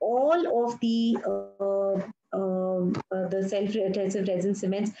almost all of the self-adhesive resin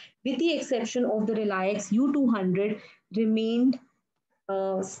cements, with the exception of the Reliax U200, remained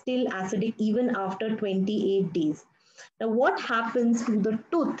still acidic even after 28 days. Now, what happens to the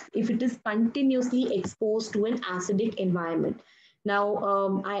tooth if it is continuously exposed to an acidic environment?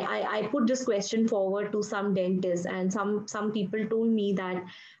 Now, I put this question forward to some dentists, and some people told me that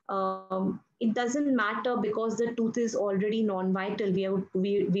it doesn't matter because the tooth is already non-vital.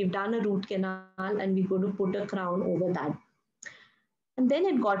 We've done a root canal and we're going to put a crown over that. And then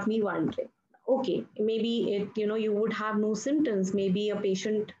it got me wondering, okay, maybe you would have no symptoms. Maybe a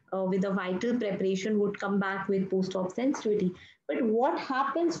patient with a vital preparation would come back with post-op sensitivity. But what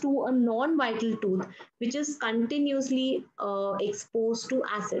happens to a non-vital tooth which is continuously exposed to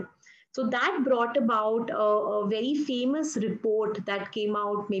acid? So that brought about a very famous report that came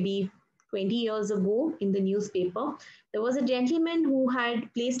out maybe 20 years ago in the newspaper. There was a gentleman who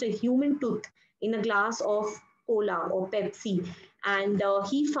had placed a human tooth in a glass of cola or Pepsi, and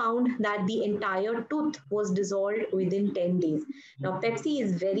he found that the entire tooth was dissolved within 10 days. Now, Pepsi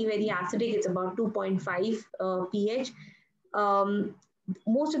is very, very acidic. It's about 2.5 pH.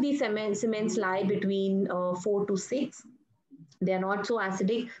 Most of these cements lie between 4 to 6. They are not so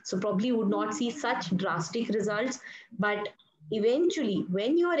acidic, so probably would not see such drastic results. But eventually,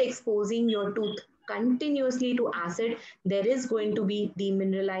 when you are exposing your tooth continuously to acid, there is going to be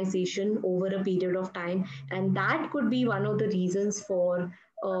demineralization over a period of time, and that could be one of the reasons for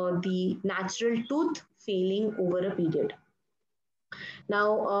the natural tooth failing over a period.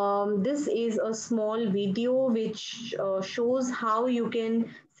 Now, this is a small video which shows how you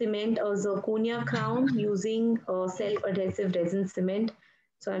can cement a zirconia crown using self-adhesive resin cement.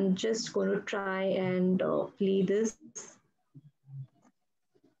 So I'm just going to try and play this.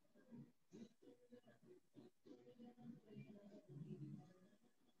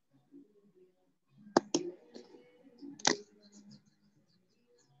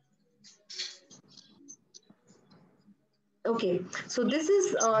 Okay, so this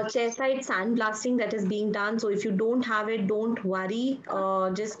is chairside sandblasting that is being done. So if you don't have it, don't worry.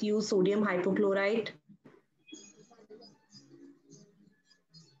 Just use sodium hypochlorite.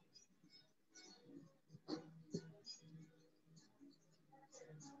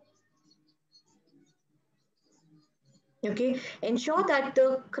 Okay, ensure that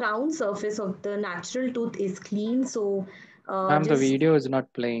the crown surface of the natural tooth is clean. So Ma'am, the just video is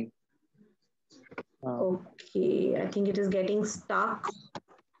not playing. Uh, okay, I think it is getting stuck.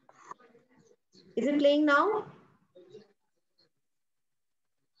 Is it playing now?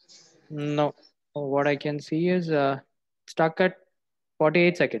 no. What I can see is stuck at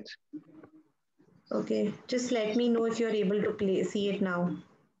 48 seconds. Okay, just let me know if you're able to play see it now.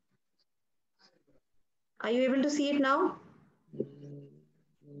 Are you able to see it now?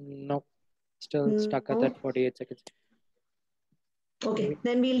 Mm, no, still stuck at that No. 48 seconds. Okay, We-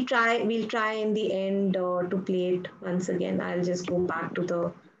 then we'll try in the end to play it once again. I'll just go back to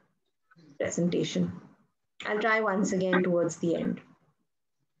the presentation. I'll try once again towards the end.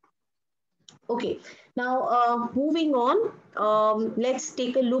 Okay, now moving on, let's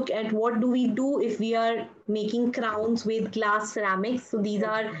take a look at what do we do if we are making crowns with glass ceramics. So these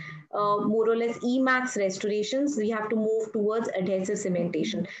are more or less Emax restorations. We have to move towards adhesive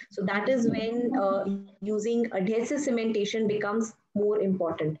cementation. So that is when using adhesive cementation becomes more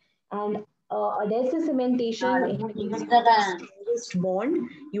important. And adhesive cementation gives you the strongest bond.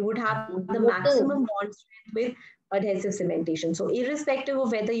 You would have the maximum bond strength with adhesive cementation. So irrespective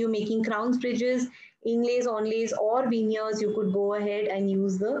of whether you're making crowns, bridges, inlays, onlays, or veneers, you could go ahead and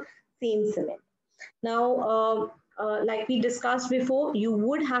use the same cement. Now, like we discussed before, you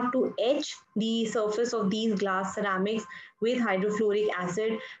would have to etch the surface of these glass ceramics with hydrofluoric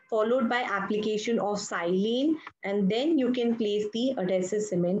acid, followed by application of silane, and then you can place the adhesive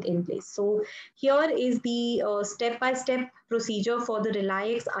cement in place. So here is the step-by-step procedure for the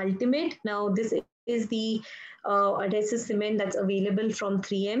Reliax Ultimate. Now, this is the adhesive cement that's available from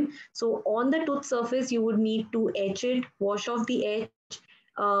 3M. So on the tooth surface, you would need to etch it, wash off the edge,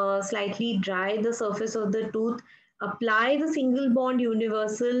 slightly dry the surface of the tooth, apply the single bond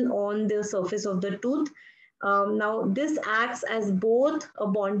universal on the surface of the tooth. Now, this acts as both a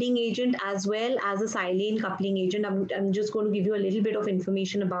bonding agent as well as a silane coupling agent. I'm just going to give you a little bit of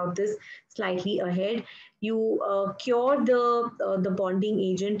information about this slightly ahead. You cure the bonding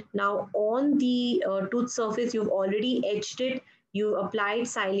agent. Now, on the tooth surface, you've already etched it. You applied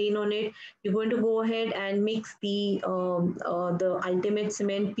silane on it. You're going to go ahead and mix the ultimate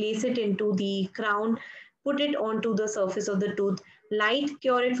cement, place it into the crown, put it onto the surface of the tooth, light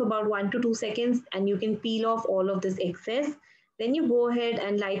cure it for about 1 to 2 seconds, and you can peel off all of this excess. Then you go ahead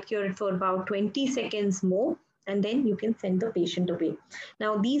and light cure it for about 20 seconds more, and then you can send the patient away.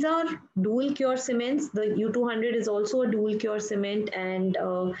 Now, these are dual cure cements. The U200 is also a dual cure cement, and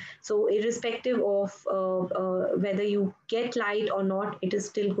so irrespective of whether you get light or not, it is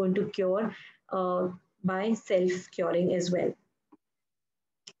still going to cure by self curing as well.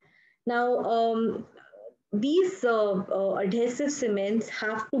 Now, these adhesive cements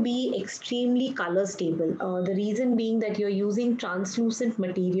have to be extremely color stable. The reason being that you're using translucent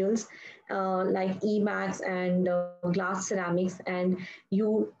materials like Emax and glass ceramics, and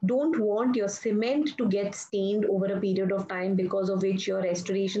you don't want your cement to get stained over a period of time, because of which your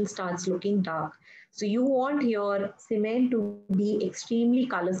restoration starts looking dark. So you want your cement to be extremely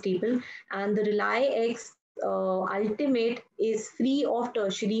color stable, and the Rely X Ultimate is free of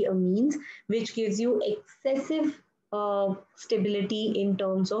tertiary amines, which gives you excessive stability in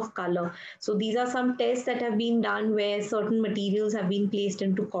terms of color. So these are some tests that have been done where certain materials have been placed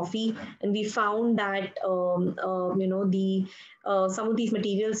into coffee, and we found that the some of these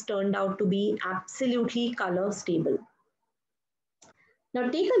materials turned out to be absolutely color stable. Now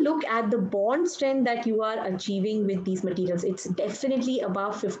take a look at the bond strength that you are achieving with these materials. It's definitely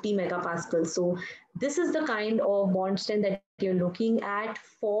above 50 megapascals. So this is the kind of bond strength that you're looking at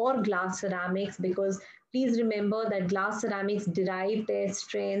for glass ceramics, because please remember that glass ceramics derive their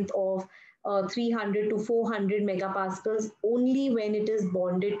strength of 300 to 400 megapascals only when it is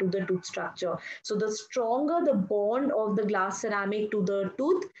bonded to the tooth structure. So the stronger the bond of the glass ceramic to the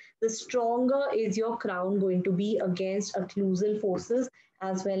tooth, the stronger is your crown going to be against occlusal forces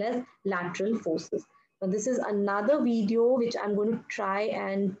as well as lateral forces. Now this is another video which I'm going to try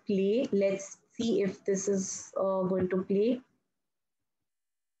and play. Let's see if this is going to play.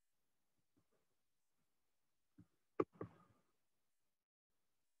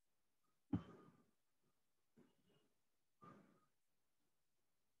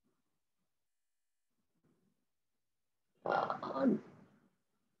 Uh,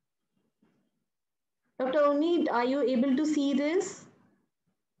 Dr. Oni, are you able to see this?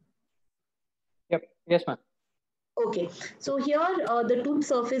 Yep. Yes, ma'am. Okay, so here the tooth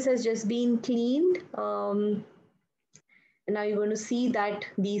surface has just been cleaned. And now you're going to see that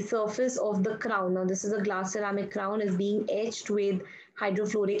the surface of the crown, now this is a glass ceramic crown, is being etched with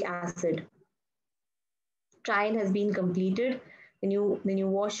hydrofluoric acid. Trial has been completed. Then you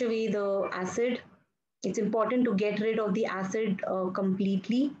wash away the acid. It's important to get rid of the acid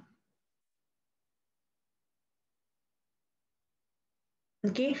completely.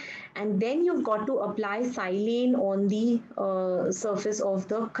 Okay, and then you've got to apply silane on the surface of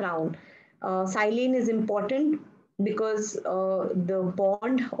the crown. Silane is important because the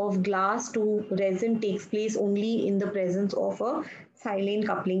bond of glass to resin takes place only in the presence of a silane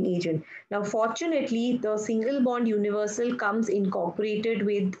coupling agent. Now fortunately the single bond universal comes incorporated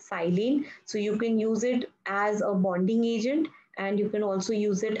with silane, so you can use it as a bonding agent and you can also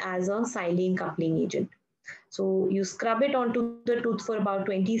use it as a silane coupling agent. So you scrub it onto the tooth for about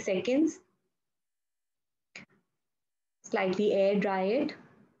 20 seconds, slightly air dry it,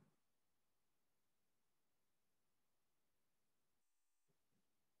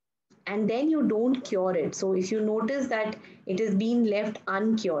 and then you don't cure it. So if you notice that it is being left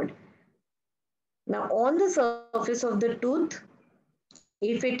uncured. Now on the surface of the tooth,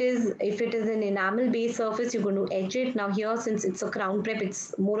 if it is an enamel based surface, you're going to etch it. Now here, since it's a crown prep,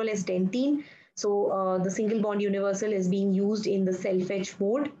 it's more or less dentine. So the single bond universal is being used in the self etch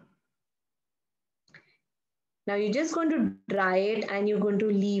mode. Now you're just going to dry it and you're going to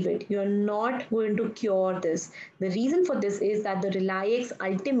leave it. You're not going to cure this. The reason for this is that the Reliax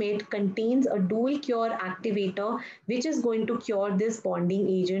Ultimate contains a dual cure activator, which is going to cure this bonding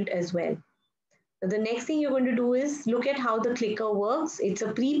agent as well. The next thing you're going to do is look at how the clicker works. It's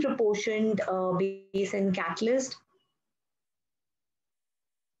a pre-proportioned base and catalyst.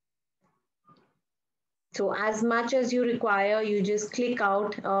 So as much as you require, you just click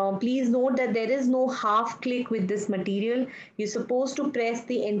out. Please note that there is no half click with this material. You're supposed to press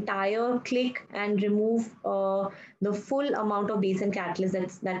the entire click and remove the full amount of base and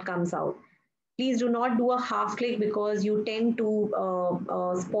catalyst that comes out. Please do not do a half click because you tend to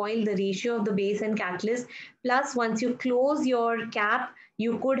spoil the ratio of the base and catalyst. Plus, once you close your cap,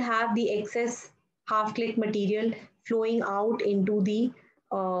 you could have the excess half click material flowing out into the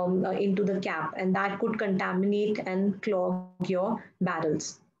cap, and that could contaminate and clog your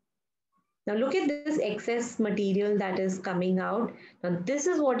barrels. Now look at this excess material that is coming out. Now this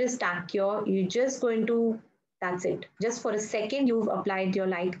is what is stack cure. You're just going to, that's it. Just for a second, you've applied your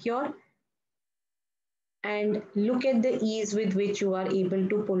light cure. And look at the ease with which you are able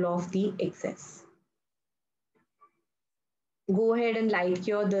to pull off the excess. Go ahead and light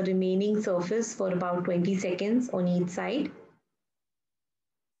cure the remaining surface for about 20 seconds on each side.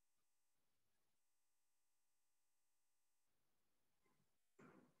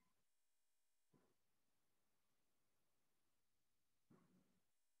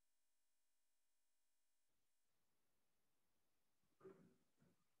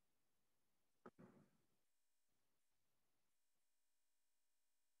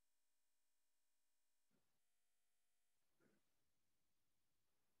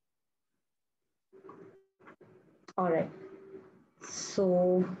 All right.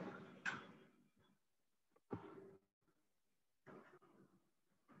 So,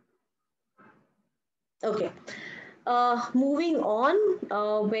 okay. Moving on,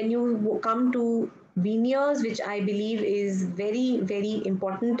 when you come to veneers, which I believe is very, very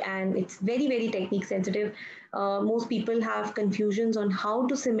important and it's very, very technique sensitive. Most people have confusions on how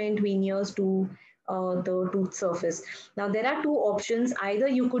to cement veneers to the tooth surface. Now, there are two options. Either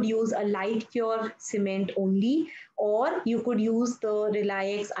you could use a light cure cement only, or you could use the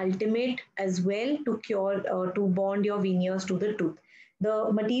Reliax Ultimate as well to cure, to bond your veneers to the tooth.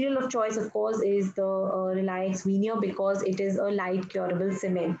 The material of choice, of course, is the Reliance veneer because it is a light curable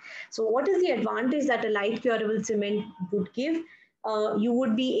cement. So, what is the advantage that a light curable cement would give? You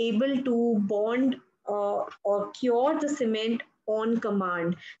would be able to bond or cure the cement on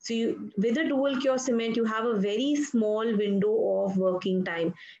command. So, with a dual cure cement, you have a very small window of working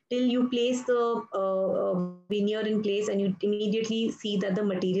time till you place the veneer in place, and you immediately see that the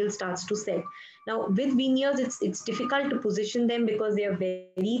material starts to set. Now, with veneers, it's difficult to position them because they are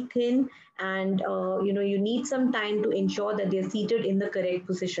very thin, and you need some time to ensure that they are seated in the correct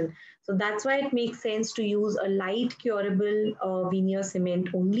position. So that's why it makes sense to use a light curable veneer cement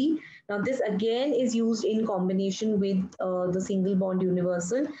only. Now, this again is used in combination with the single bond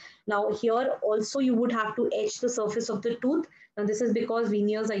universal. Now, here also you would have to etch the surface of the tooth. Now, this is because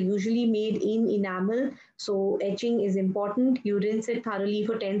veneers are usually made in enamel, so etching is important. You rinse it thoroughly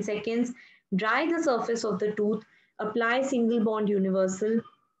for 10 seconds, dry the surface of the tooth, apply single bond universal,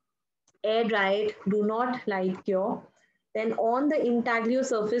 air dry it, do not light cure. Then on the intaglio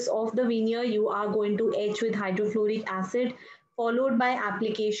surface of the veneer, you are going to etch with hydrofluoric acid, followed by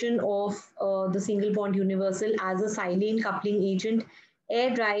application of the single bond universal as a silane coupling agent.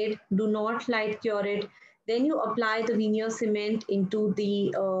 Air dry it, do not light cure it. Then you apply the veneer cement into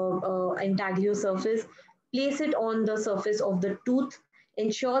the intaglio surface, place it on the surface of the tooth,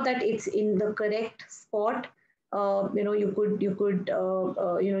 ensure that it's in the correct spot. You could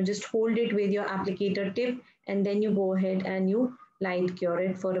just hold it with your applicator tip, and then you go ahead and you light cure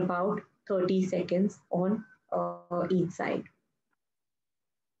it for about 30 seconds on each side.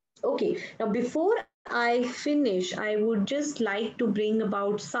 Okay, now before I finish, I would just like to bring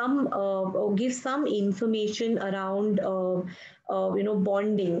about some or give some information around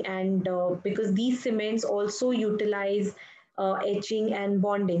bonding, and because these cements also utilize etching and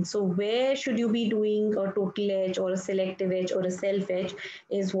bonding. So where should you be doing a total etch or a selective etch or a self etch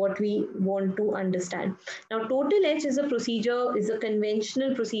is what we want to understand. Now, total etch is a procedure, is a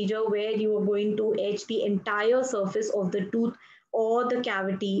conventional procedure where you are going to etch the entire surface of the tooth or the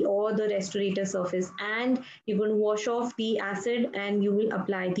cavity or the restorator surface, and you're going to wash off the acid and you will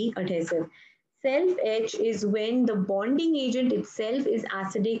apply the adhesive. Self etch is when the bonding agent itself is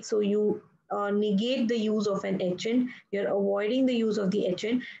acidic, so you negate the use of an etchant, you're avoiding the use of the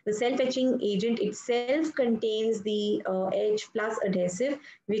etchant. The self etching agent itself contains the etch plus adhesive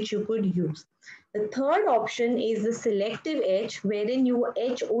which you could use. The third option is the selective etch, wherein you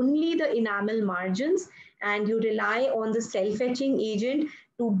etch only the enamel margins and you rely on the self-etching agent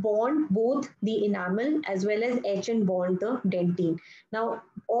to bond both the enamel as well as etch and bond the dentine. Now,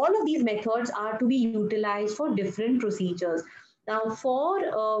 all of these methods are to be utilized for different procedures. Now,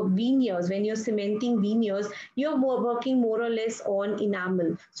 for veneers, when you're cementing veneers, you're working more or less on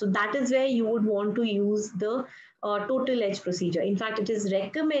enamel. So that is where you would want to use the total edge procedure. In fact, it is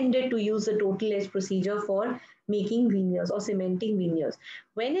recommended to use the total edge procedure for making veneers or cementing veneers.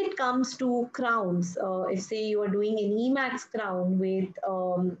 When it comes to crowns, if say you are doing an Emax crown with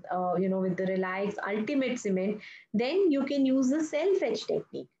with the Reliance Ultimate Cement, then you can use the self etch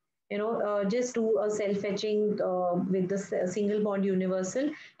technique. Just do a self etching with the single bond universal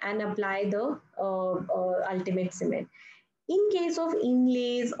and apply the ultimate cement. In case of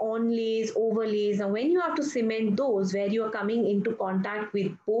inlays, onlays, overlays, now when you have to cement those where you are coming into contact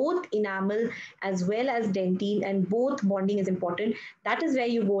with both enamel as well as dentine, and both bonding is important, that is where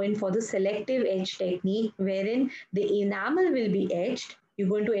you go in for the selective etch technique, wherein the enamel will be etched. You're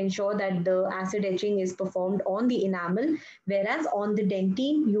going to ensure that the acid etching is performed on the enamel, whereas on the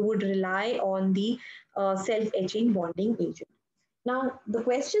dentine, you would rely on the self-etching bonding agent. Now, the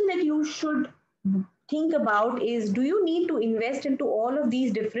question that you should think about is, do you need to invest into all of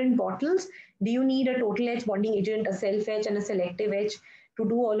these different bottles? Do you need a total etch bonding agent, a self etch, and a selective etch to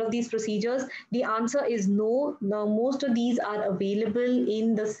do all of these procedures? The answer is no. Now, most of these are available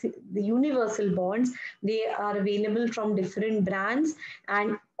in the universal bonds. They are available from different brands,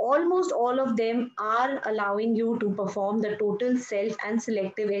 and almost all of them are allowing you to perform the total self and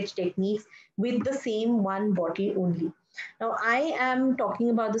selective etch techniques with the same one bottle only. Now, I am talking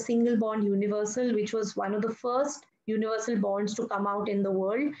about the single bond universal, which was one of the first universal bonds to come out in the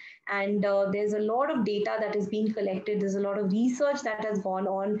world. And there's a lot of data that has been collected. There's a lot of research that has gone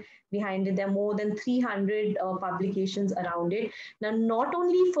on behind it. There are more than 300 publications around it. Now, not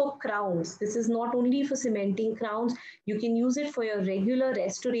only for crowns, this is not only for cementing crowns, you can use it for your regular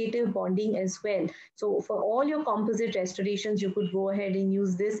restorative bonding as well. So, for all your composite restorations, you could go ahead and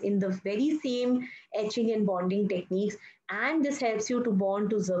use this in the very same etching and bonding techniques, and this helps you to bond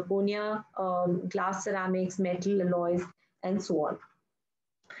to zirconia, glass ceramics, metal alloys, and so on.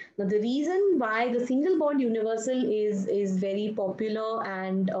 Now, the reason why the single bond universal is very popular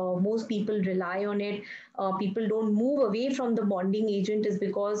and most people rely on it, people don't move away from the bonding agent, is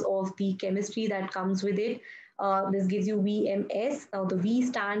because of the chemistry that comes with it. This gives you VMS. Now, the V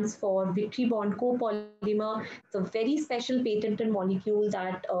stands for Victory Bond Copolymer. It's a very special patented molecule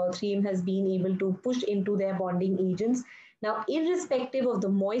that 3M has been able to push into their bonding agents. Now, irrespective of the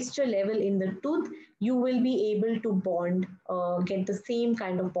moisture level in the tooth, you will be able to bond, get the same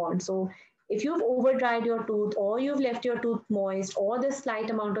kind of bond. So if you've over dried your tooth or you've left your tooth moist or the slight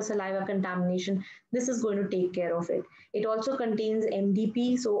amount of saliva contamination, this is going to take care of it. It also contains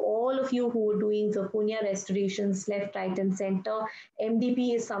MDP. So all of you who are doing zirconia restorations left, right and center,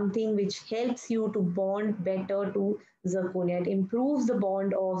 MDP is something which helps you to bond better to zirconia. It improves the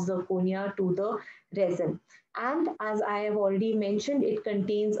bond of zirconia to the resin. And as I have already mentioned, it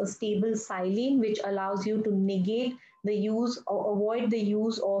contains a stable silane which allows you to negate the use or avoid the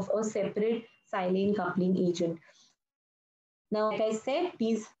use of a separate silane coupling agent. Now, like I said,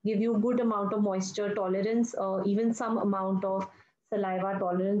 these give you good amount of moisture tolerance, even some amount of saliva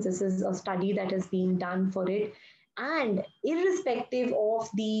tolerance. This is a study that is being done for it. And irrespective of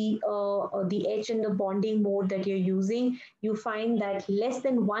the edge and the bonding mode that you're using, you find that less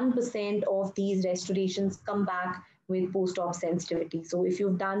than 1% of these restorations come back with post-op sensitivity. So if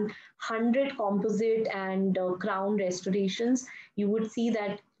you've done 100 composite and crown restorations, you would see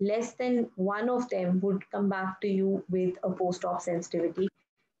that less than one of them would come back to you with a post-op sensitivity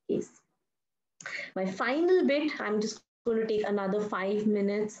case. My final bit, I'm just going to take another 5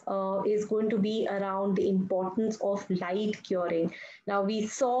 minutes, is going to be around the importance of light curing. Now, we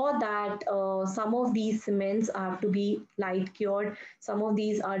saw that some of these cements have to be light cured, some of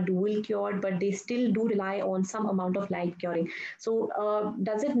these are dual cured, but they still do rely on some amount of light curing. So,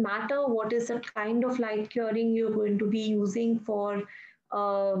 does it matter what is the kind of light curing you're going to be using for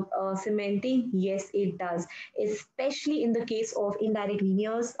cementing? Yes, it does, especially in the case of indirect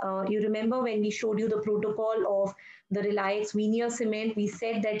veneers. You remember when we showed you the protocol of the Reliance veneer cement, we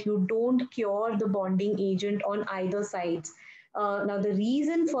said that you don't cure the bonding agent on either sides. Now, the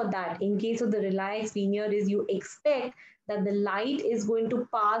reason for that, in case of the Reliance veneer, is you expect that the light is going to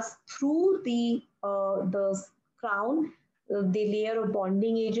pass through the crown, the layer of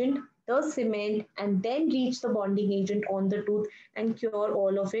bonding agent, the cement, and then reach the bonding agent on the tooth and cure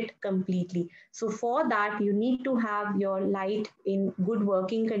all of it completely. So for that, you need to have your light in good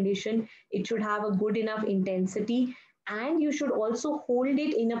working condition. It should have a good enough intensity, and you should also hold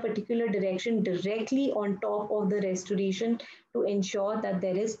it in a particular direction directly on top of the restoration to ensure that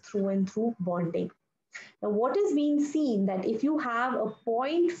there is through and through bonding. Now, what is being seen that if you have a zero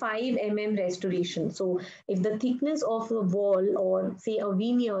point 0.5 mm restoration, so if the thickness of a wall or say a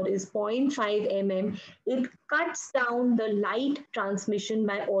veneer is 0.5 mm, it cuts down the light transmission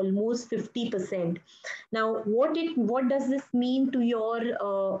by almost 50%. Now, what does this mean to your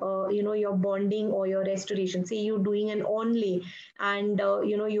your bonding or your restoration? Say you're doing an onlay and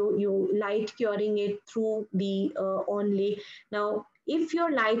you light curing it through the onlay. Now, if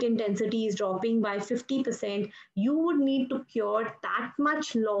your light intensity is dropping by 50%, you would need to cure that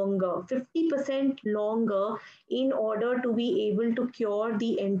much longer, 50% longer, in order to be able to cure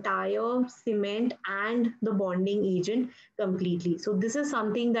the entire cement and the bonding agent completely. So this is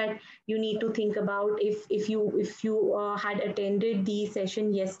something that you need to think about. If you had attended the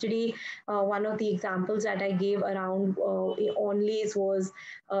session yesterday, one of the examples that I gave around onlays was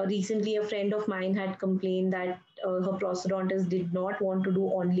recently a friend of mine had complained that her prosthodontist did not want to do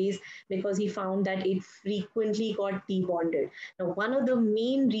onlays because he found that it frequently got debonded. Now, one of the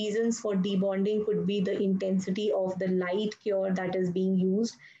main reasons for debonding could be the intensity of the light cure that is being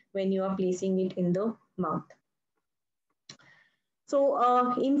used when you are placing it in the mouth.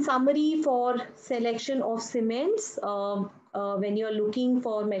 So, in summary, for selection of cements, when you're looking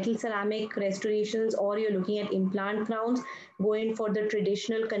for metal ceramic restorations or you're looking at implant crowns, go in for the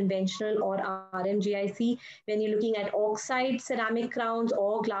traditional, conventional, or RMGIC. When you're looking at oxide ceramic crowns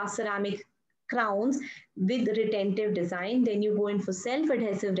or glass ceramic crowns with retentive design, then you go in for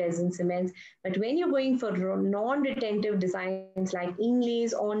self-adhesive resin cements. But when you're going for non-retentive designs like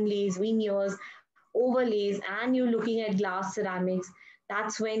inlays, onlays, veneers, overlays, and you're looking at glass ceramics,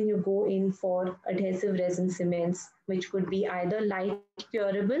 that's when you go in for adhesive resin cements, which could be either light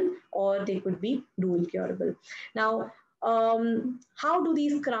curable or they could be dual curable. Now, how do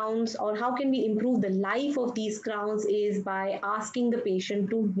these crowns, or how can we improve the life of these crowns, is by asking the patient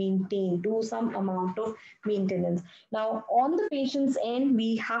to maintain, do some amount of maintenance. Now, on the patient's end,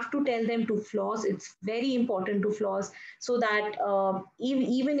 we have to tell them to floss. It's very important to floss, so that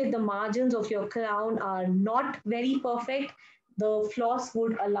even if the margins of your crown are not very perfect, The floss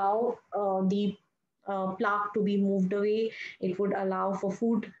would allow the plaque to be moved away. It would allow for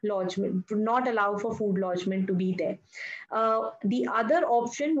food lodgement, to not allow for food lodgement to be there. The other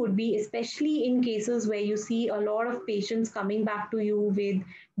option would be, especially in cases where you see a lot of patients coming back to you with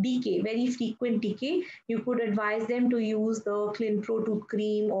decay, very frequent decay, you could advise them to use the Clinpro tooth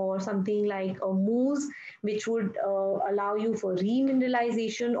cream or something like a mousse, which would allow you for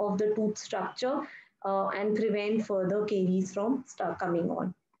remineralization of the tooth structure and prevent further caries from coming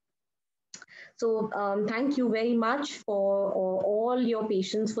on. So thank you very much for all your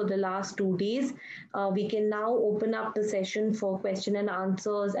patience for the last 2 days. We can now open up the session for question and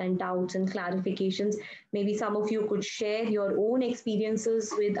answers and doubts and clarifications. Maybe some of you could share your own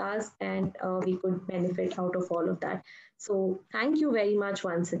experiences with us, and we could benefit out of all of that. So thank you very much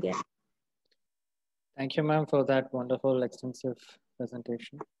once again. Thank you, ma'am, for that wonderful, extensive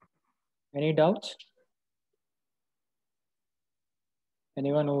presentation. Any doubts?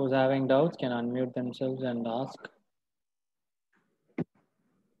 Anyone who's having doubts can unmute themselves and ask.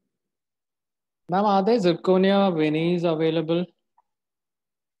 Ma'am, are there zirconia veneers available?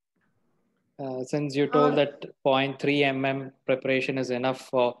 Since you told that 0.3 mm preparation is enough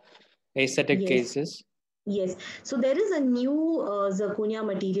for aesthetic cases. Yes. So there is a new zirconia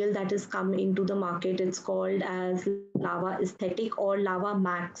material that has come into the market. It's called as Lava Aesthetic or Lava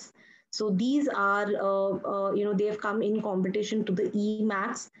Max. So these are, they have come in competition to the E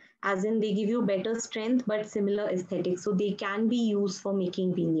Max, as in they give you better strength but similar aesthetic. So they can be used for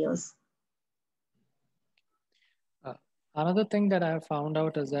making veneers. Another thing that I found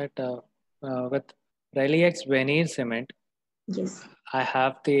out is that with Reliex veneer cement, yes, I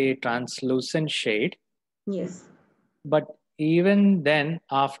have the translucent shade. Yes. But even then,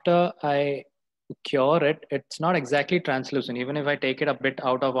 after I cure it, it's not exactly translucent. Even if I take it a bit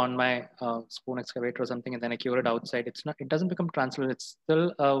out of on my spoon excavator or something, and then I cure it outside, it's not. It doesn't become translucent. It's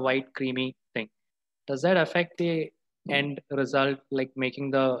still a white, creamy thing. Does that affect the end result, like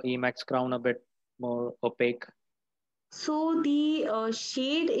making the Emax crown a bit more opaque? So the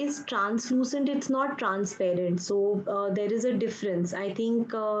shade is translucent, it's not transparent. So there is a difference. I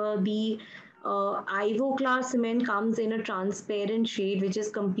think the Ivoclar cement comes in a transparent shade which is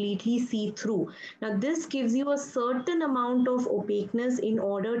completely see-through. Now this gives you a certain amount of opaqueness in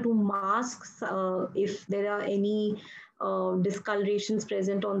order to mask if there are any discolorations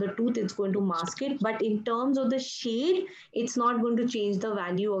present on the tooth, it's going to mask it. But in terms of the shade, it's not going to change the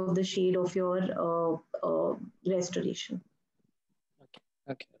value of the shade of your restoration.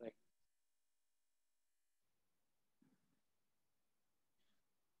 Okay, right.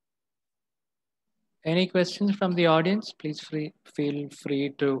 Any questions from the audience? Please feel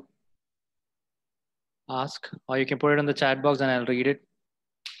free to ask, or you can put it in the chat box and I'll read it.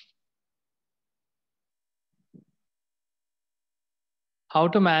 How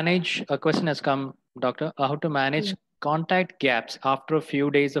to manage, a question has come, doctor, how to manage contact gaps after a few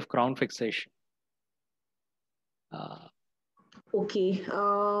days of crown fixation? Okay.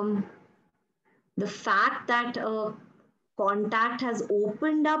 The fact that contact has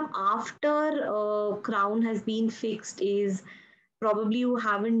opened up after crown has been fixed is probably you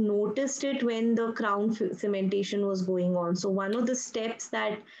haven't noticed it when the crown cementation was going on. So one of the steps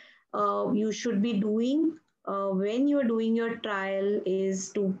that you should be doing when you're doing your trial is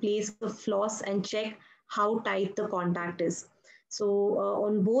to place a floss and check how tight the contact is. So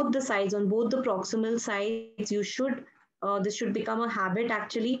on both the sides, on both the proximal sides, you should this should become a habit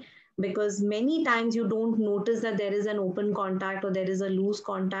actually, because many times you don't notice that there is an open contact or there is a loose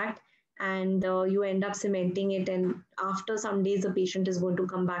contact, and you end up cementing it, and after some days the patient is going to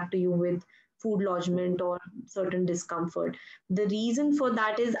come back to you with food lodgement or certain discomfort. The reason for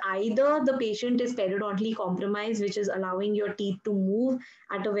that is either the patient is periodontally compromised, which is allowing your teeth to move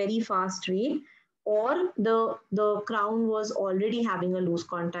at a very fast rate, or the crown was already having a loose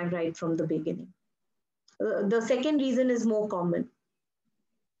contact right from the beginning. The second reason is more common.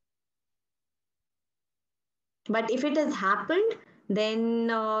 But if it has happened, then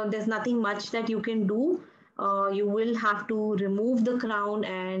there's nothing much that you can do. You will have to remove the crown,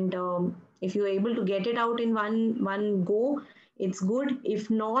 and if you're able to get it out in one go, it's good. If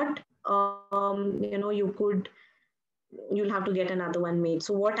not, you'll have to get another one made.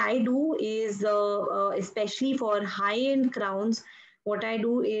 So what I do is, especially for high-end crowns, what I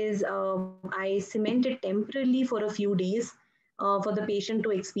do is I cement it temporarily for a few days for the patient to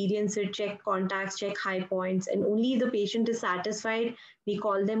experience it, check contacts, check high points, and only the patient is satisfied, we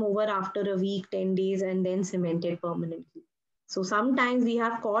call them over after a week, 10 days, and then cement it permanently. So sometimes we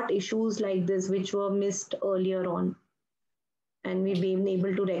have caught issues like this which were missed earlier on, and we've been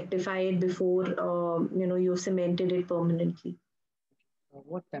able to rectify it before you cemented it permanently.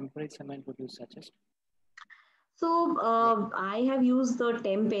 What temporary cement would you suggest? So Like, I have used the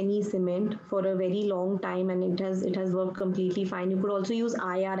temp any cement for a very long time, and it has worked completely fine. You could also use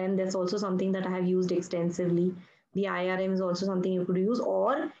IRM. That's also something that I have used extensively. The IRM is also something you could use,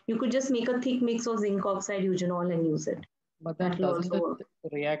 or you could just make a thick mix of zinc oxide, eugenol, and use it. but then That will doesn't also it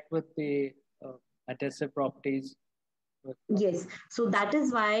work. react with the adhesive properties with Yes, so that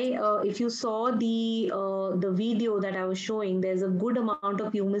is why if you saw the video that I was showing, there's a good amount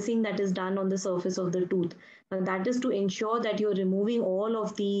of pumicing that is done on the surface of the tooth. Now that is to ensure that you're removing all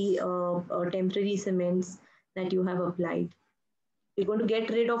of the temporary cements that you have applied. You're going to get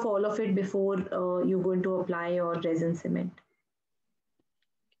rid of all of it before you're going to apply your resin cement.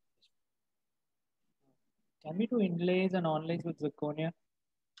 can we do inlays and onlays with zirconia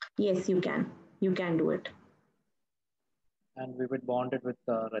Yes, you can. You can do it. and we would bond it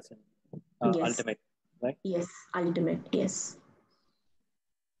with resin Yes, ultimate, right? yes, ultimate. Yes.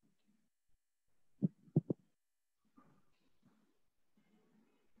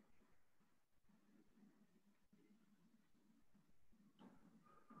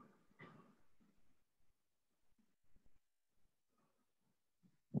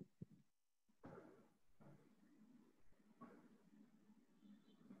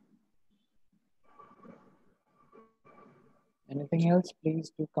 Anything else? Please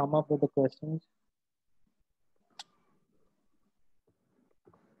do come up with the questions.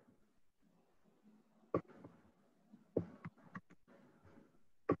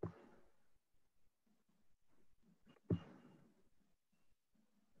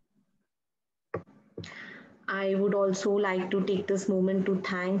 I would also like to take this moment to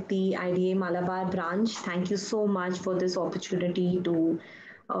thank the IDA Malabar branch. Thank you so much for this opportunity to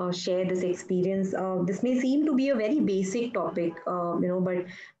share this experience. This may seem to be a very basic topic, but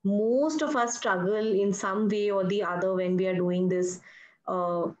most of us struggle in some way or the other when we are doing this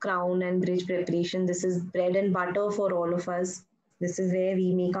crown and bridge preparation. This is bread and butter for all of us. This is where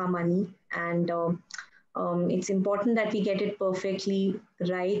we make our money, and it's important that we get it perfectly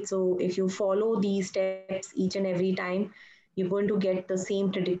right. So if you follow these steps each and every time, you're going to get the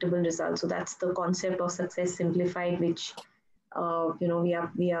same predictable results. So that's the concept of success simplified, which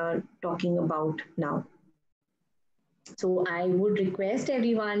we are talking about now. So I would request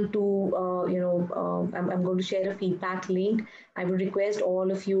everyone to, I'm going to share a feedback link. I would request all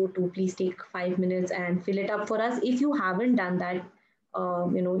of you to please take 5 minutes and fill it up for us. If you haven't done that,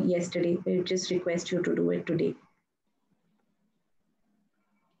 yesterday, we just request you to do it today.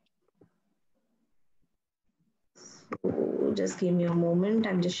 So just give me a moment.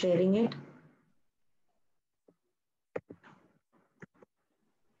 I'm just sharing it.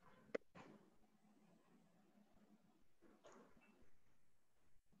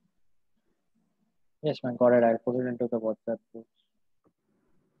 Yes, man, got it. I'll put it into the WhatsApp group.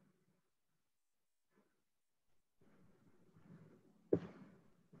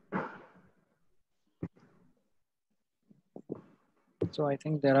 So I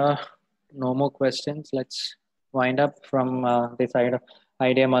think there are no more questions. Let's wind up from the side of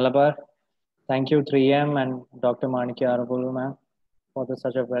Idea Malabar. Thank you, 3M and Dr. Manikya Arabulu, ma'am, for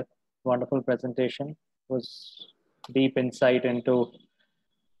such a wonderful presentation. It was deep insight into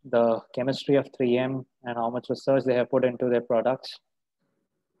the chemistry of 3M and how much research they have put into their products.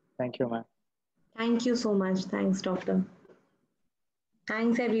 Thank you, ma'am. Thank you so much. Thanks, doctor.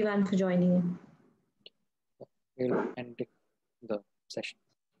 Thanks everyone for joining in. We'll end the session.